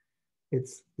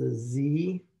 It's the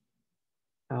Z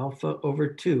alpha over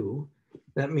 2.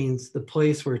 That means the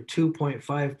place where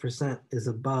 2.5% is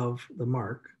above the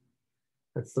mark,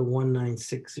 that's the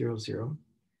 19600,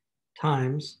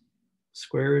 times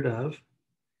square root of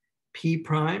P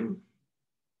prime,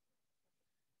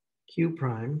 Q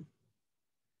prime,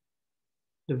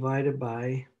 divided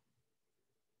by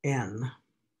N.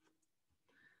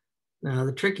 Now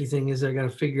the tricky thing is I got to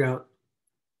figure out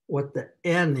what the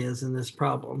N is in this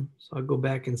problem. So I'll go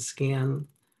back and scan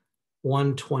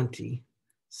 120.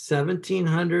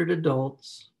 1,700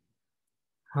 adults.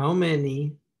 How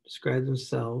many describe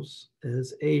themselves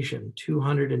as Asian?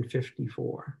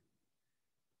 254.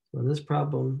 So in this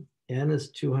problem, N is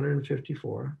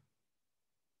 254.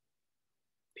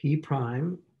 P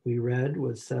prime, we read,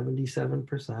 was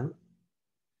 77%.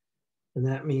 And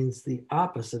that means the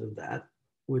opposite of that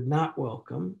would not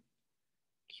welcome.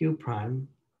 Q prime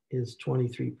is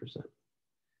 23%.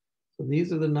 So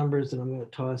these are the numbers that I'm going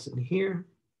to toss in here.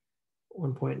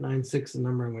 1.96 is the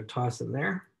number I'm going to toss in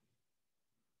there.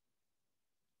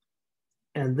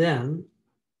 And then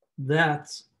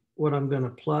that's what I'm going to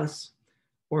plus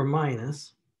or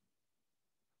minus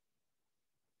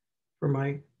for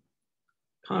my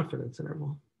confidence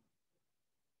interval.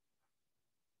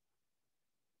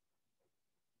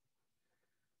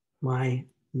 My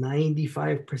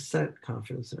 95%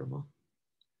 confidence interval.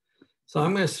 So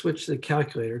I'm going to switch to the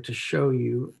calculator to show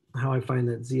you how I find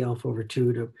that Z alpha over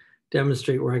 2 to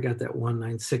demonstrate where I got that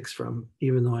 196 from,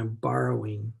 even though I'm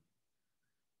borrowing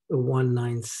the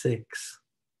 196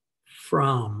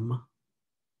 from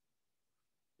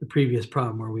the previous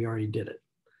problem where we already did it.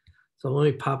 So let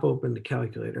me pop open the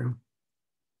calculator.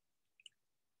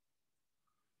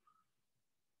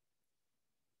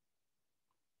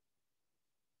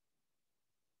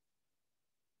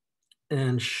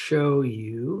 And show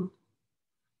you,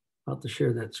 I'll have to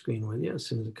share that screen with you as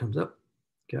soon as it comes up.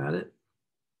 Got it?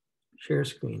 Share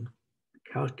screen,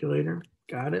 calculator,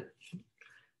 Got it.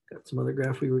 Got some other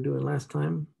graph we were doing last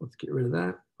time. Let's get rid of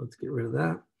that. Let's get rid of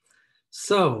that.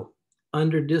 So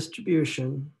under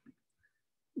distribution,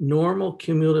 normal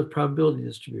cumulative probability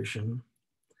distribution,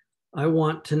 I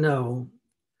want to know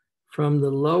from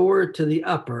the lower to the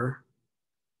upper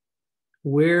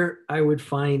where I would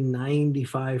find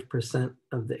 95%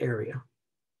 of the area.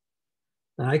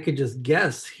 Now I could just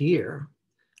guess here,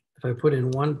 if I put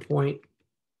in 1 point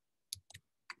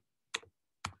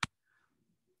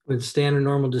with standard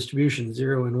normal distribution,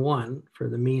 0 and 1 for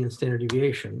the mean and standard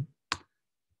deviation,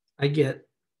 I get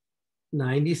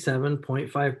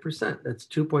 97.5%. That's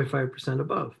 2.5%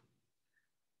 above.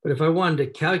 But if I wanted to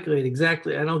calculate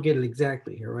exactly, I don't get it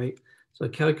exactly here, right? So I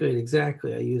calculate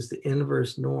exactly, I use the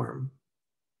inverse norm.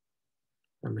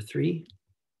 Number 3,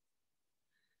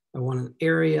 I want an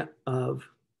area of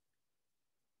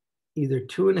either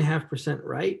 2.5%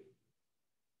 right.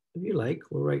 If you like,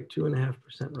 we'll write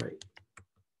 2.5% right.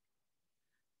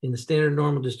 In the standard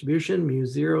normal distribution, mu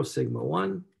 0, sigma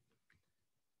 1.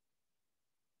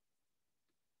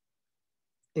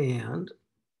 And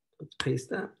let's paste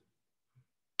that.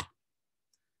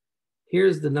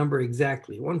 Here's the number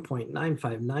exactly,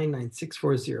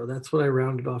 1.9599640. That's what I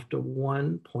rounded off to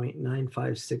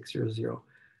 1.95600.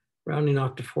 Rounding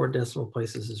off to 4 decimal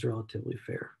places is relatively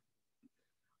fair.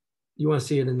 You want to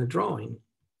see it in the drawing?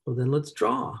 Well, then let's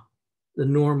draw the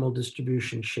normal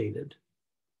distribution shaded.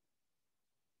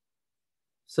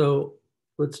 So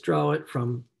let's draw it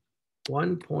from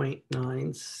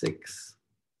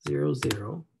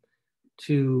 1.9600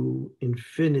 to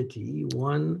infinity,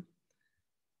 1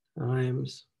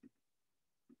 times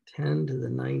 10 to the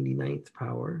 99th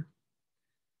power,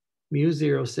 mu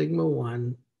 0, sigma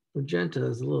 1. Magenta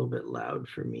is a little bit loud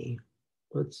for me.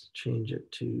 Let's change it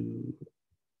to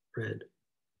red.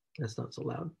 That's not so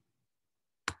loud.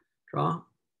 Draw.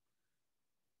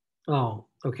 Oh,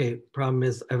 okay. Problem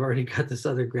is I've already got this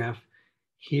other graph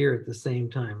here at the same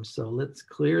time. So let's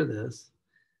clear this.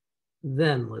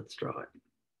 Then let's draw it.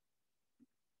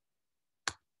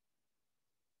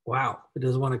 Wow, it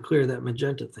doesn't want to clear that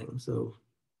magenta thing. So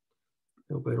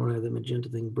I hope I don't have the magenta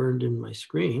thing burned in my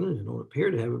screen. I don't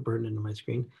appear to have it burned into my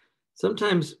screen.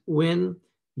 Sometimes when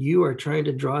you are trying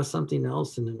to draw something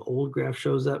else and an old graph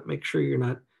shows up, make sure you're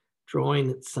not drawing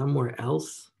it somewhere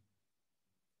else,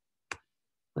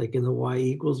 like in the y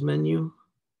equals menu.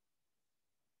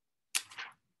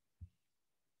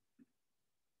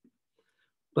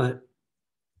 But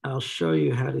I'll show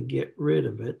you how to get rid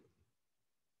of it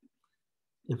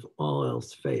if all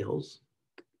else fails.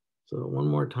 So one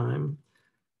more time,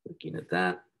 looking at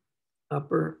that,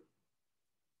 upper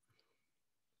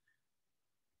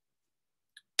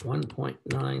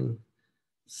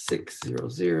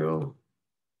 1.9600,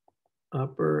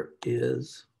 upper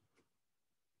is,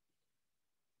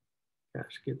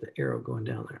 gosh, get the arrow going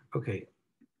down there. Okay.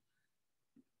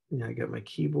 Yeah, I got my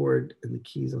keyboard and the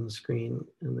keys on the screen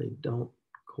and they don't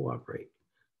cooperate.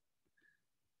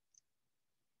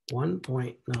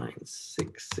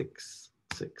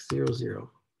 1.96600,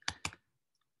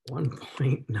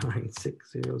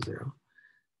 1.9600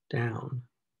 down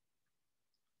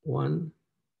 1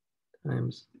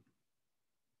 times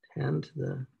 10 to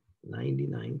the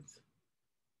 99th,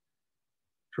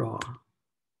 draw.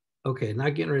 Okay,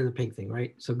 not getting rid of the pink thing,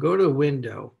 right? So go to a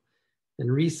window and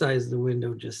resize the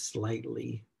window just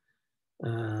slightly.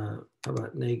 How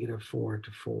about -4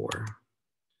 to 4?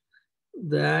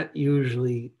 That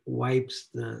usually wipes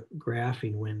the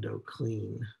graphing window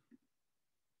clean.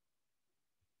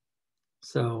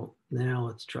 So now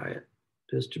let's try it.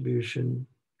 Distribution,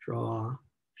 draw,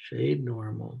 shade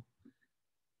normal.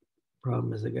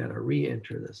 Problem is I got to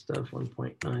re-enter this stuff,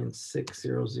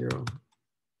 1.9600.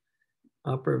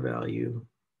 Upper value,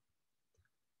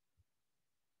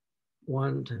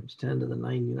 1 times 10 to the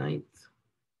 99th.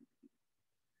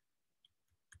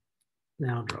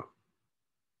 Now draw.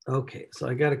 Okay, so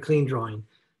I got a clean drawing.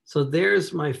 So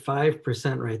there's my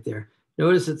 5% right there.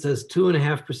 Notice it says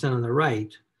 2.5% on the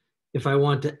right. If I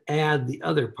want to add the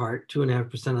other part,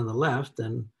 2.5% on the left,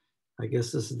 then I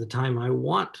guess this is the time I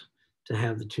want to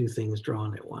have the two things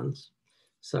drawn at once.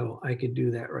 So I could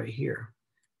do that right here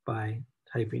by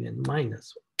typing in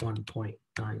minus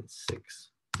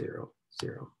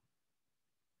 1.9600.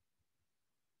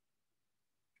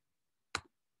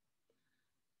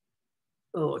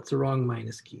 Oh, it's the wrong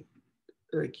minus key.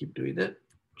 I keep doing that.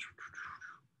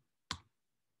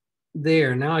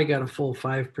 There, now I got a full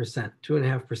 5%,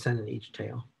 2.5% in each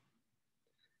tail.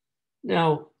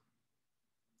 Now,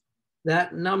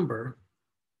 that number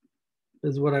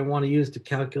is what I want to use to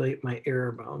calculate my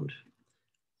error bound.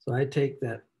 So I take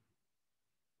that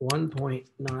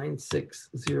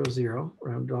 1.9600,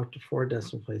 round off to 4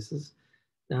 decimal places.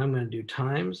 Now I'm going to do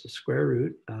times the square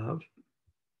root of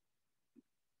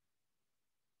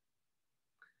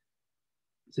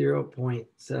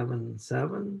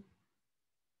 0.77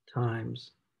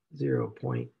 times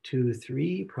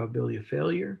 0.23, probability of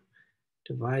failure,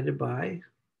 divided by,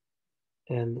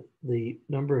 and the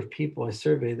number of people I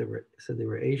surveyed that said they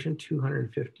were Asian,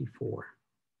 254.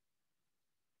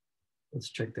 Let's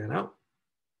check that out.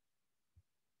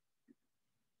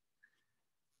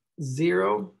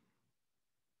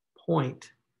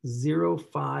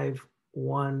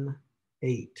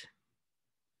 0.0518.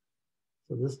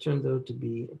 So this turns out to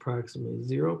be approximately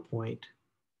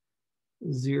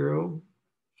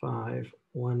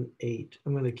 0.0518.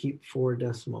 I'm going to keep 4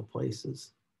 decimal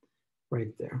places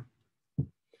right there.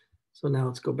 So now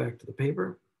let's go back to the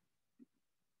paper.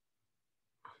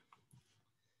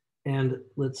 And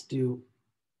let's do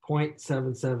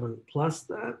 0.77 plus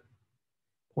that,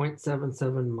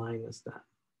 0.77 minus that.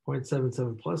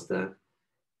 0.77 plus that,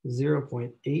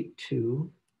 0.8218.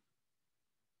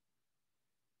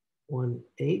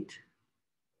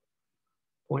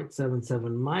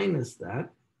 0.77 minus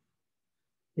that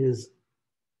is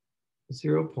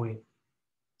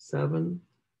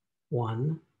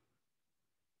 0.7182.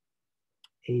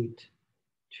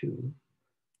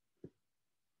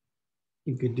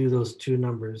 You could do those two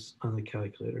numbers on the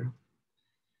calculator.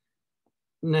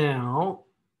 Now,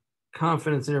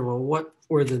 confidence interval, what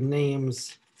were the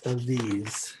names of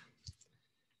these?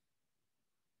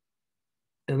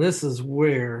 And this is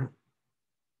where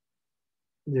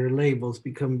their labels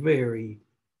become very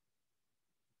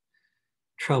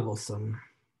troublesome.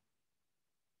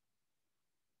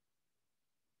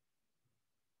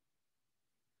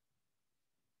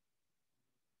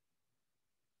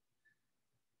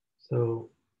 So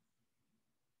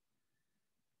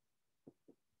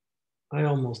I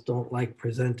almost don't like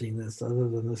presenting this other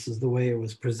than this is the way it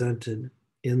was presented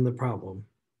in the problem,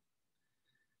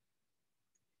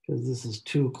 because this is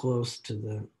too close to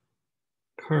the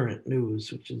current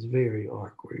news, which is very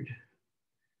awkward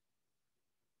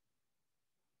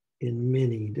in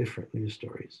many different news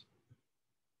stories.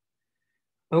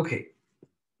 Okay,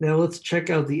 now let's check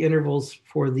out the intervals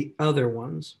for the other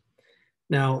ones.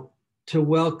 Now, to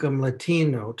welcome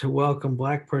Latino, to welcome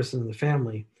Black person in the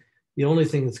family, the only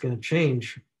thing that's going to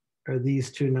change are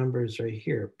these two numbers right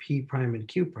here, P prime and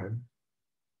Q prime.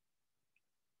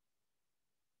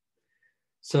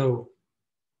 So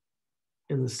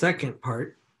in the second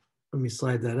part, let me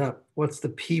slide that up. What's the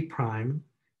P prime?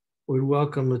 Would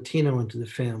welcome Latino into the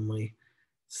family.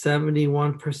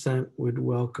 71% would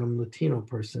welcome Latino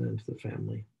person into the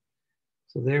family.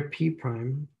 So their P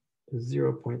prime is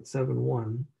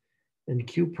 0.71 and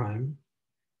Q prime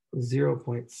is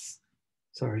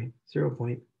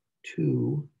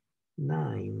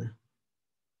 0.29.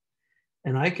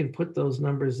 And I can put those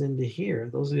numbers into here.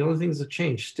 Those are the only things that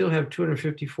change. Still have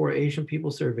 254 Asian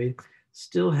people surveyed,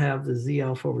 still have the Z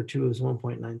alpha over 2 is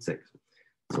 1.96.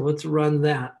 So let's run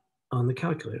that on the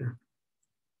calculator.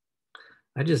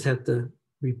 I just have to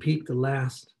repeat the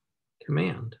last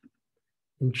command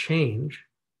and change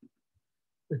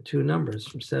the two numbers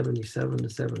from 77 to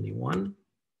 71,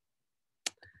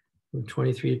 from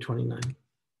 23 to 29.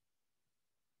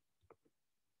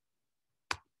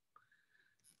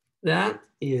 That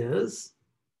is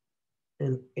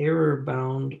an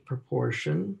error-bound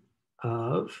proportion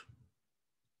of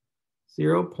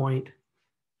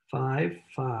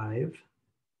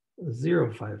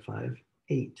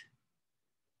 0.55055.8.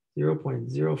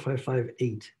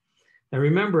 0.0558. Now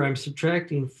remember, I'm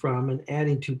subtracting from and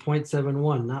adding to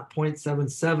 0.71, not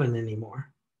 0.77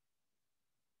 anymore.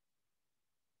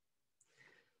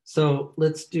 So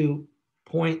let's do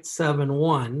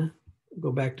 0.71.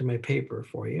 Go back to my paper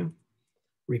for you,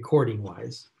 recording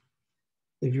wise.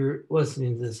 If you're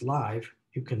listening to this live,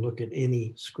 you can look at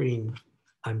any screen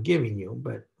I'm giving you,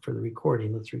 but for the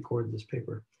recording, let's record this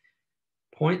paper.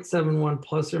 0.71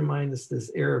 plus or minus this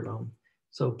error bound.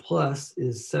 So plus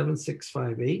is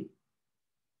 7658.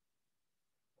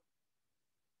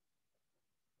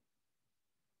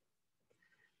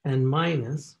 And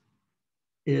minus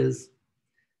is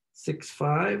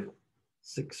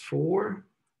 6564.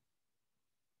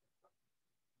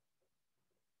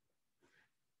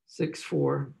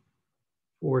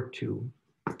 6442.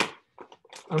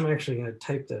 I'm actually going to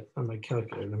type that on my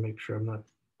calculator to make sure I'm not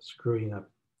screwing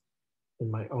up in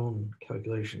my own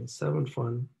calculation. 7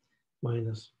 fun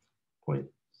minus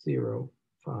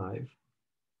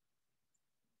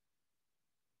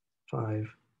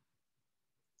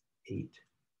 0.0558.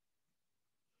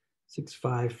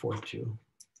 6542.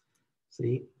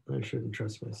 See, I shouldn't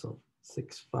trust myself.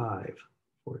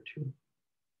 6542.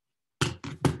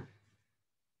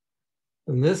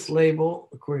 And this label,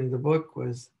 according to the book,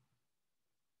 was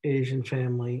Asian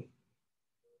family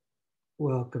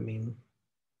welcoming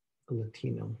a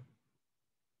Latino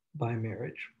by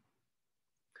marriage.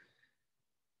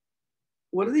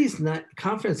 What do these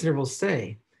confidence intervals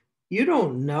say? You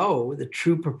don't know the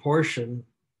true proportion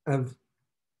of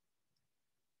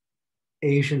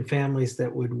Asian families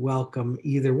that would welcome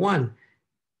either one.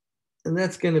 And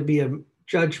that's going to be a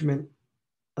judgment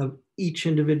of each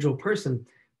individual person.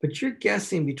 But you're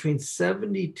guessing between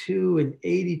 72 and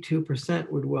 82%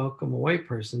 would welcome a white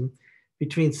person.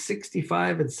 Between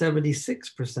 65 and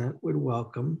 76% would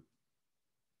welcome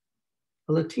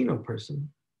a Latino person.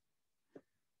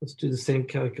 Let's do the same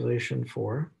calculation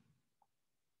for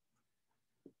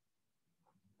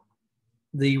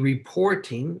the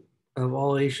reporting of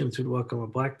all Asians who'd welcome a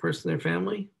Black person in their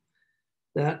family.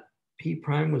 That P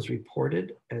prime was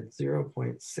reported at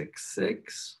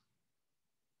 0.66.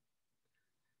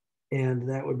 And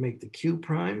that would make the Q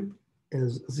prime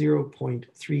as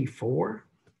 0.34.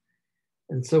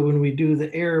 And so when we do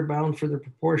the error bound for the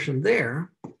proportion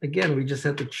there, again, we just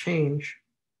have to change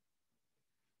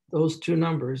those two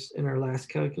numbers in our last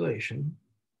calculation.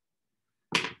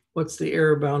 What's the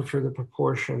error bound for the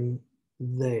proportion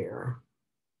there?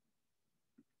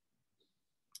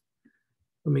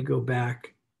 Let me go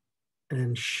back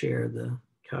and share the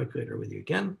calculator with you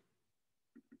again.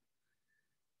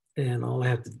 And all I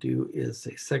have to do is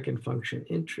a second function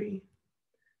entry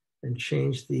and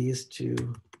change these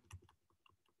to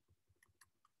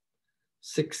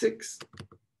 66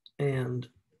 and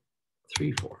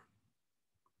 34.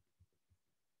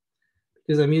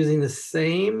 Because I'm using the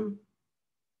same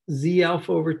Z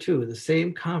alpha over 2, the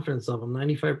same confidence level,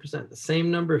 95%, the same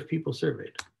number of people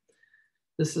surveyed.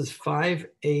 This is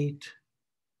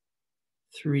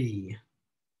 583,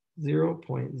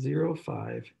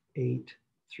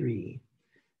 0.0583.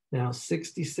 Now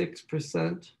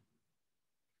 66%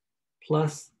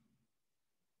 plus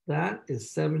that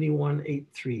is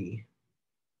 7183.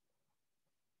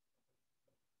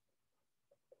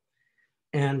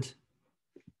 And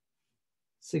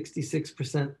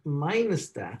 66% minus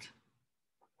that,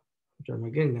 which I'm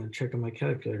again going to check on my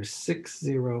calculator,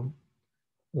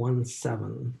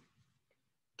 6017.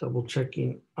 Double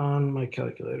checking on my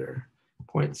calculator.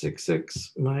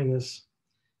 0.66 minus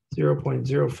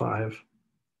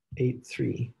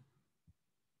 0.0583.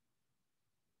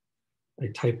 I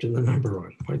typed in the number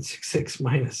wrong. 0.66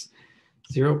 minus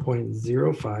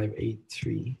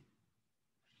 0.0583.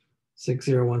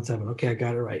 6017. Okay, I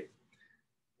got it right.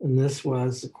 And this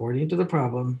was, according to the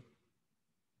problem,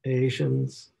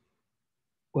 Asians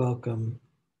welcome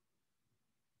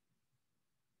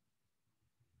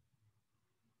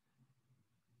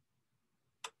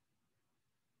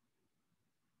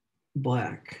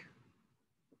Black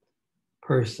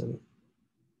person.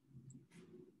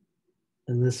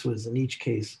 And this was in each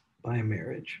case by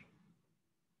marriage.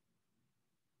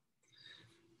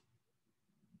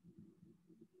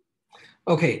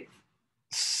 Okay,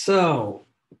 so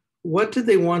what did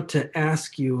they want to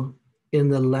ask you in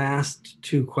the last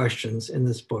two questions in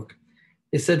this book?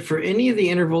 They said for any of the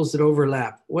intervals that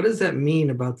overlap, what does that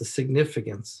mean about the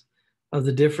significance of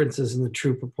the differences in the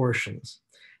true proportions?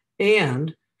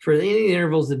 And for any of the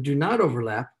intervals that do not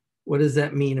overlap, what does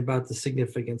that mean about the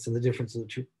significance and the difference of the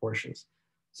true proportions?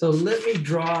 So let me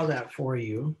draw that for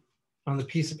you on a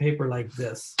piece of paper like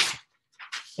this.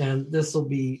 And this will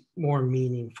be more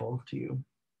meaningful to you.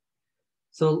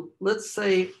 So let's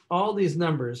say all these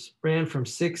numbers ran from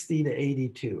 60 to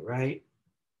 82, right?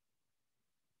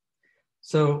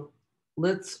 So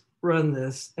let's run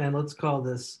this and let's call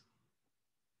this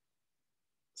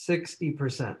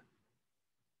 60%.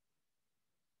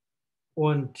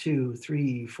 1, 2,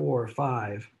 3, 4,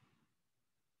 5.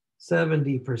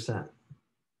 70%.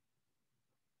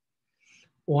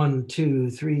 1, 2,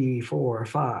 3, 4,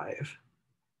 5.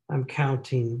 I'm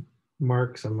counting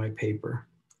marks on my paper.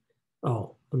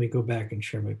 Oh, let me go back and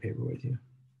share my paper with you.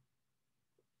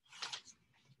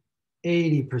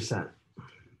 80%.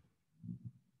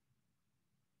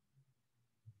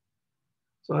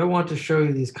 So I want to show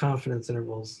you these confidence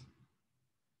intervals,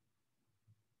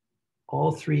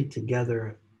 all three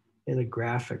together in a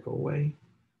graphical way.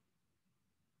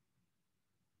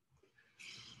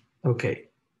 Okay,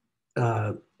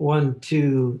 1,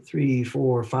 2, 3,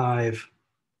 4, 5.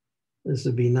 This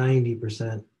would be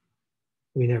 90%.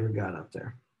 We never got up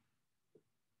there.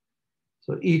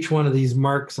 So each one of these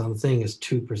marks on the thing is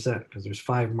 2% because there's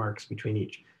 5 marks between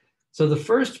each. So the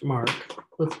first mark,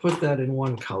 let's put that in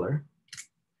one color.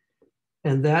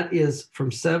 And that is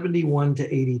from 71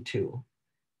 to 82.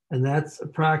 And that's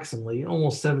approximately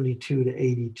almost 72 to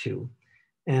 82.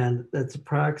 And that's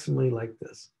approximately like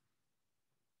this.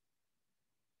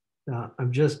 Now,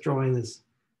 I'm just drawing this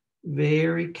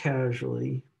very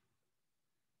casually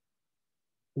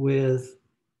with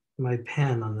my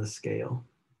pen on the scale.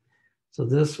 So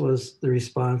this was the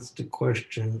response to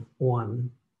question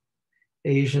 1,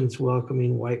 Asians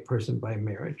welcoming white person by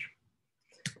marriage.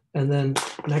 And then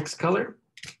next color,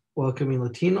 welcoming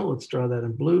Latino. Let's draw that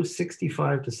in blue,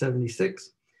 65 to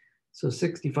 76. So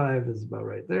 65 is about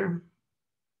right there.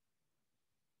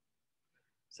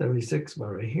 76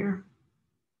 about right here.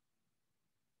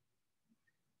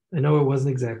 I know it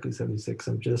wasn't exactly 76.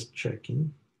 I'm just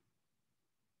checking.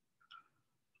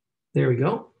 There we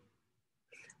go.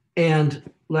 And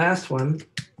last one,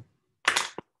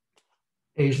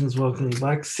 Asians welcoming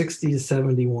blacks, 60 to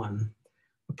 71,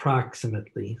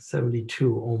 approximately,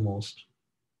 72 almost.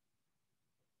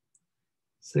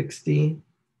 60,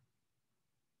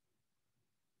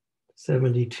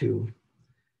 72.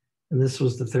 And this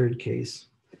was the third case.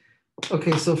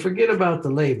 Okay, so forget about the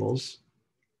labels.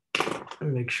 Let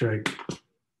me make sure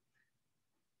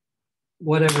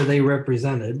whatever they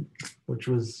represented, which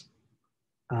was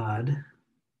odd.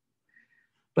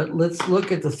 But let's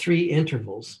look at the 3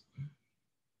 intervals.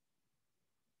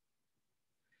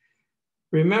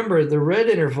 Remember, the red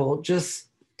interval just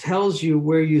tells you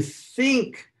where you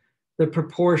think the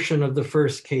proportion of the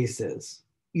first case is.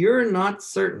 You're not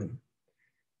certain.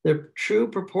 The true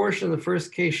proportion of the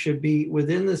first case should be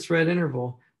within this red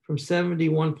interval from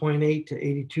 71.8 to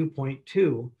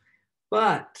 82.2,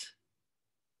 but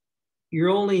you're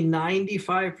only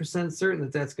 95% certain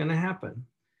that that's going to happen.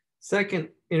 Second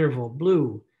interval,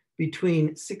 blue,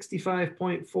 between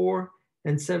 65.4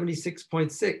 and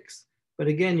 76.6. But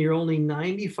again, you're only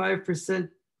 95%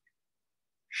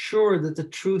 sure that the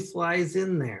truth lies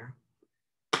in there.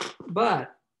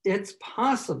 But it's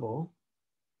possible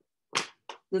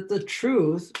that the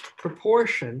truth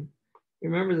proportion,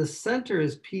 remember the center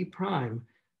is P prime,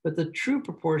 but the true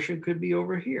proportion could be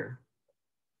over here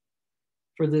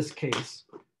for this case.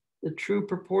 The true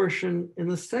proportion in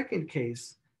the second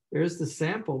case, there's the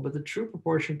sample, but the true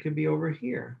proportion could be over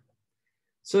here.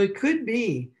 So it could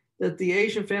be that the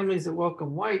Asian families that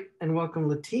welcome white and welcome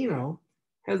Latino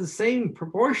have the same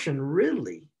proportion,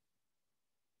 really.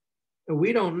 And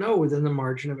we don't know within the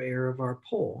margin of error of our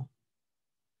poll.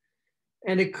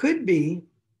 And it could be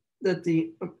that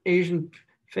the Asian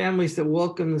families that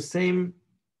welcome the same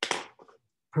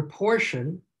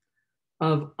proportion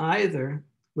of either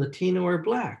Latino or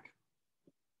Black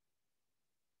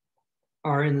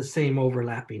are in the same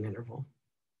overlapping interval,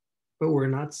 but we're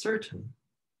not certain.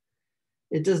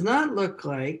 It does not look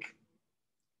like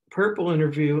purple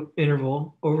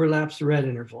interval overlaps red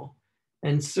interval,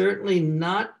 and certainly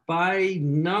not by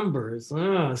numbers.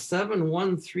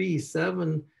 713,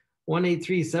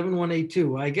 7183,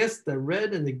 7182. I guess the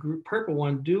red and the purple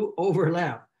one do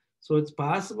overlap. So it's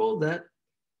possible that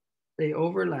they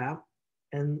overlap,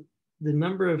 and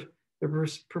the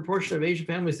proportion of Asian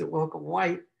families that welcome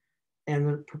white and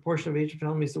the proportion of Asian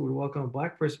families that would welcome a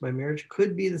Black person by marriage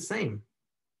could be the same.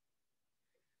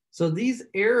 So these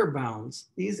error bounds,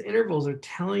 these intervals are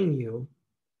telling you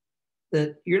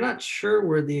that you're not sure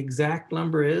where the exact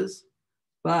number is,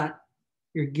 but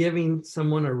you're giving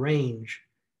someone a range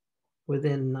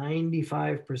within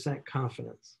 95%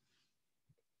 confidence.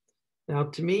 Now,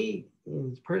 to me,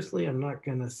 personally, I'm not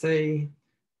going to say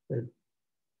that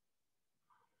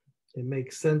it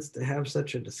makes sense to have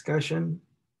such a discussion,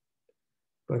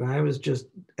 but I was just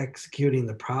executing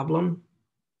the problem.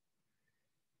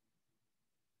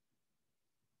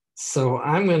 So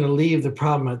I'm going to leave the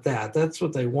problem at that. That's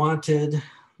what they wanted.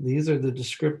 These are the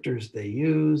descriptors they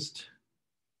used.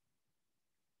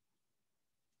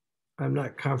 I'm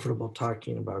not comfortable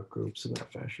talking about groups in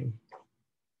that fashion.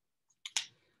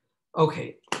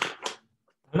 Okay.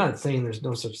 I'm not saying there's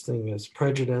no such thing as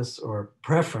prejudice or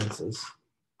preferences.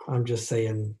 I'm just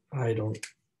saying I don't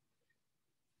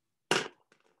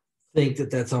think that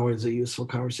that's always a useful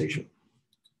conversation.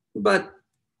 But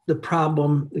the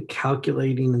problem, the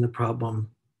calculating in the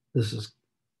problem, this is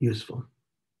useful.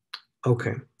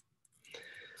 Okay.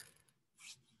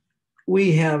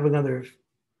 We have another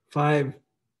 5,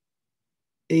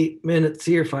 8 minutes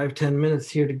here, 5, 10 minutes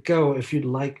here to go. If you'd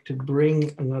like to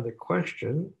bring another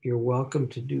question, you're welcome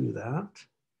to do that.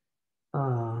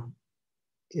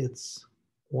 It's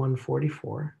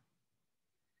 1:44.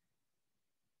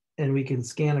 And we can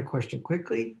scan a question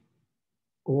quickly.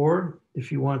 Or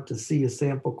if you want to see a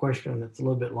sample question that's a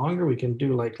little bit longer, we can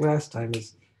do like last time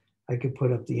is I could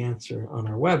put up the answer on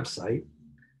our website.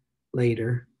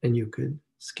 later, and you could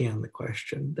scan the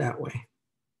question that way.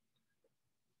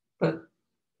 But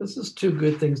this is two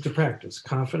good things to practice: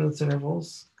 confidence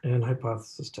intervals and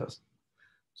hypothesis test.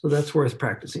 So that's worth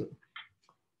practicing.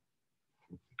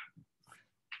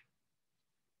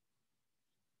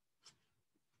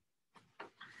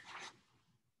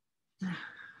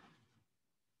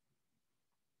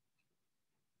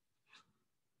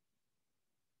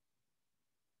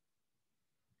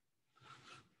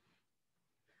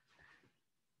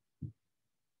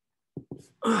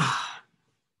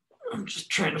 I'm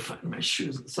just trying to find my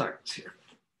shoes and socks here.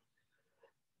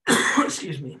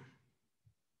 Excuse me.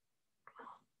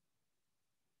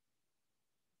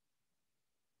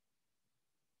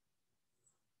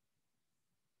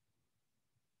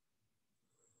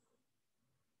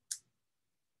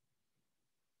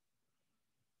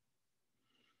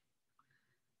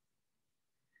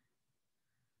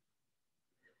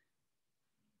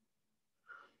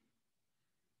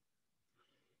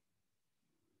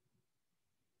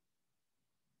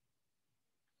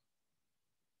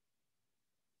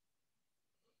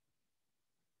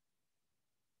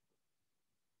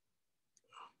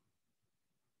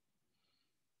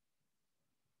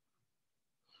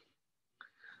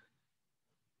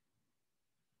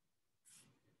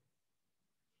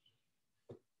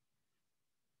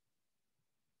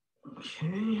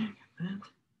 Okay.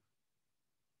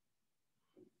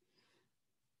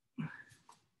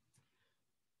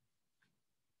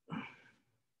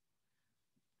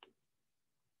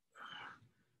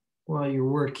 While you're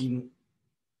working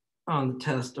on the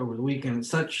test over the weekend and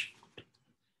such,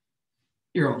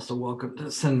 you're also welcome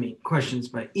to send me questions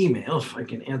by email. If I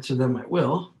can answer them, I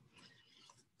will.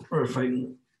 Or if I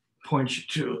can point you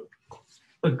to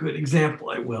a good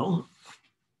example, I will.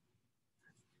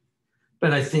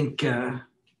 But I think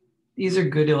these are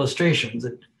good illustrations.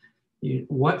 That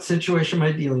what situation am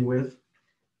I dealing with?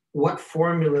 What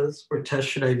formulas or tests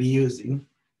should I be using?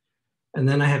 And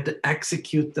then I have to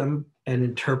execute them and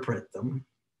interpret them.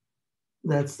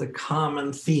 That's the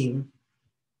common theme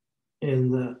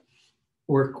in the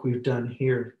work we've done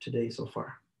here today so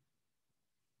far.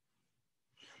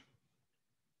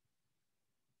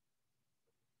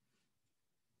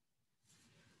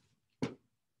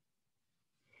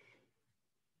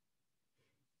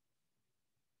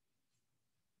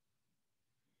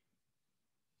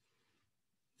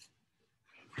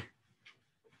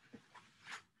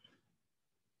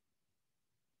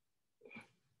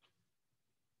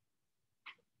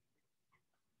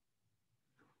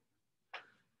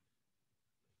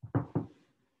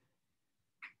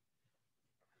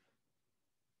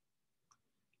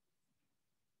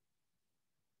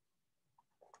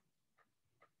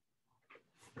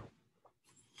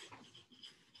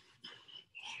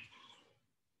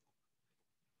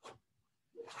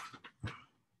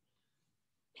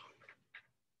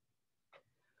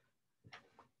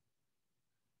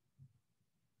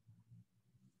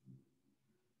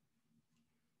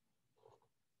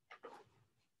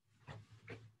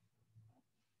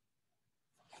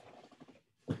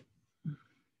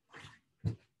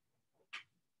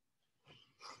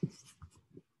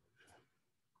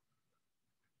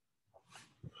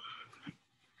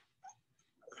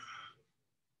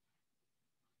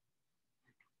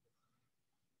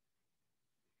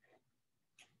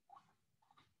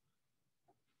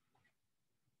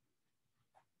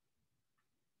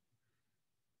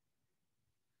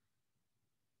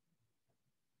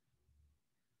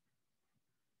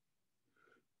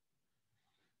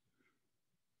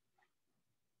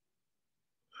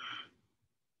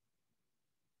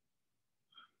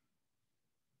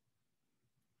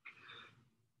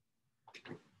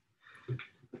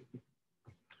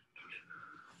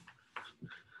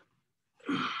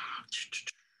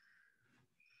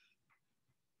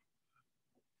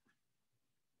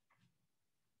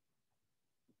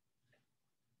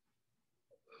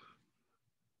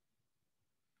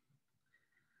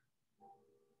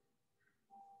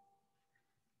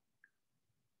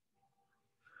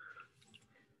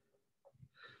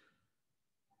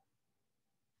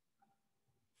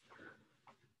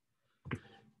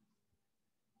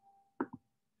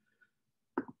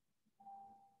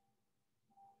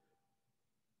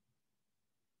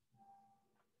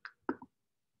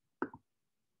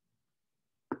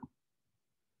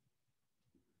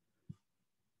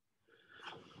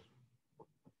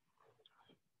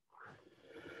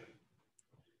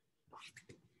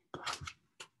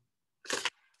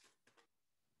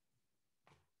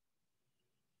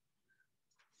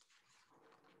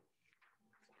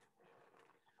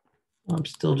 I'm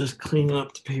still just cleaning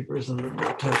up the papers on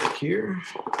the desk here.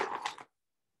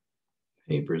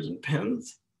 Papers and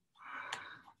pens.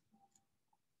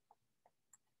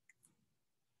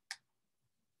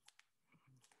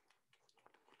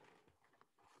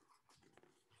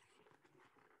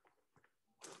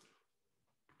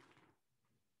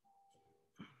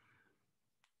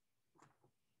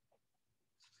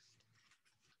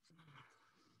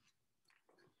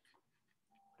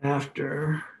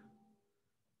 After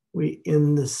we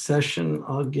end this session,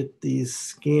 I'll get these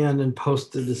scanned and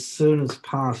posted as soon as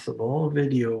possible,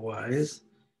 video-wise.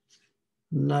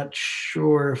 Not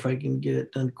sure if I can get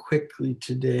it done quickly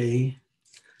today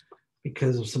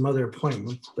because of some other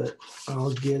appointments, but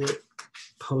I'll get it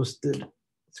posted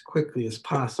as quickly as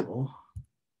possible.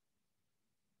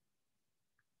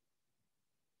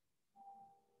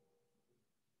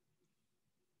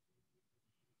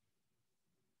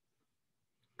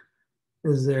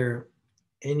 Is there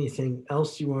anything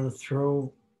else you want to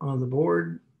throw on the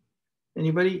board?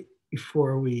 Anybody,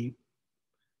 before we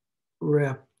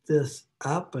wrap this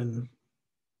up and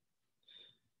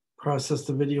process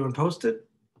the video and post it?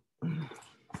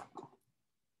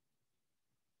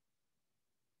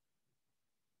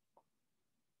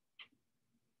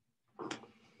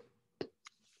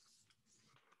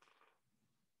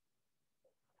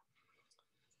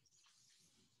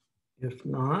 If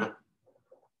not,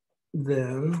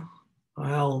 then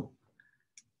I'll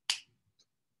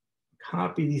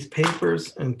copy these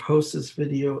papers and post this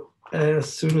video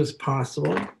as soon as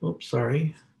possible. Oops,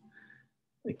 sorry.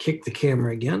 I kicked the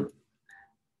camera again.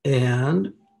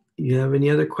 And you have any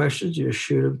other questions, you just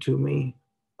shoot them to me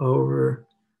over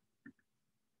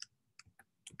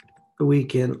the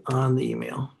weekend on the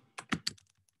email.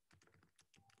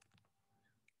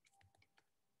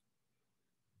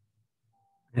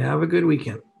 Have a good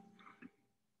weekend.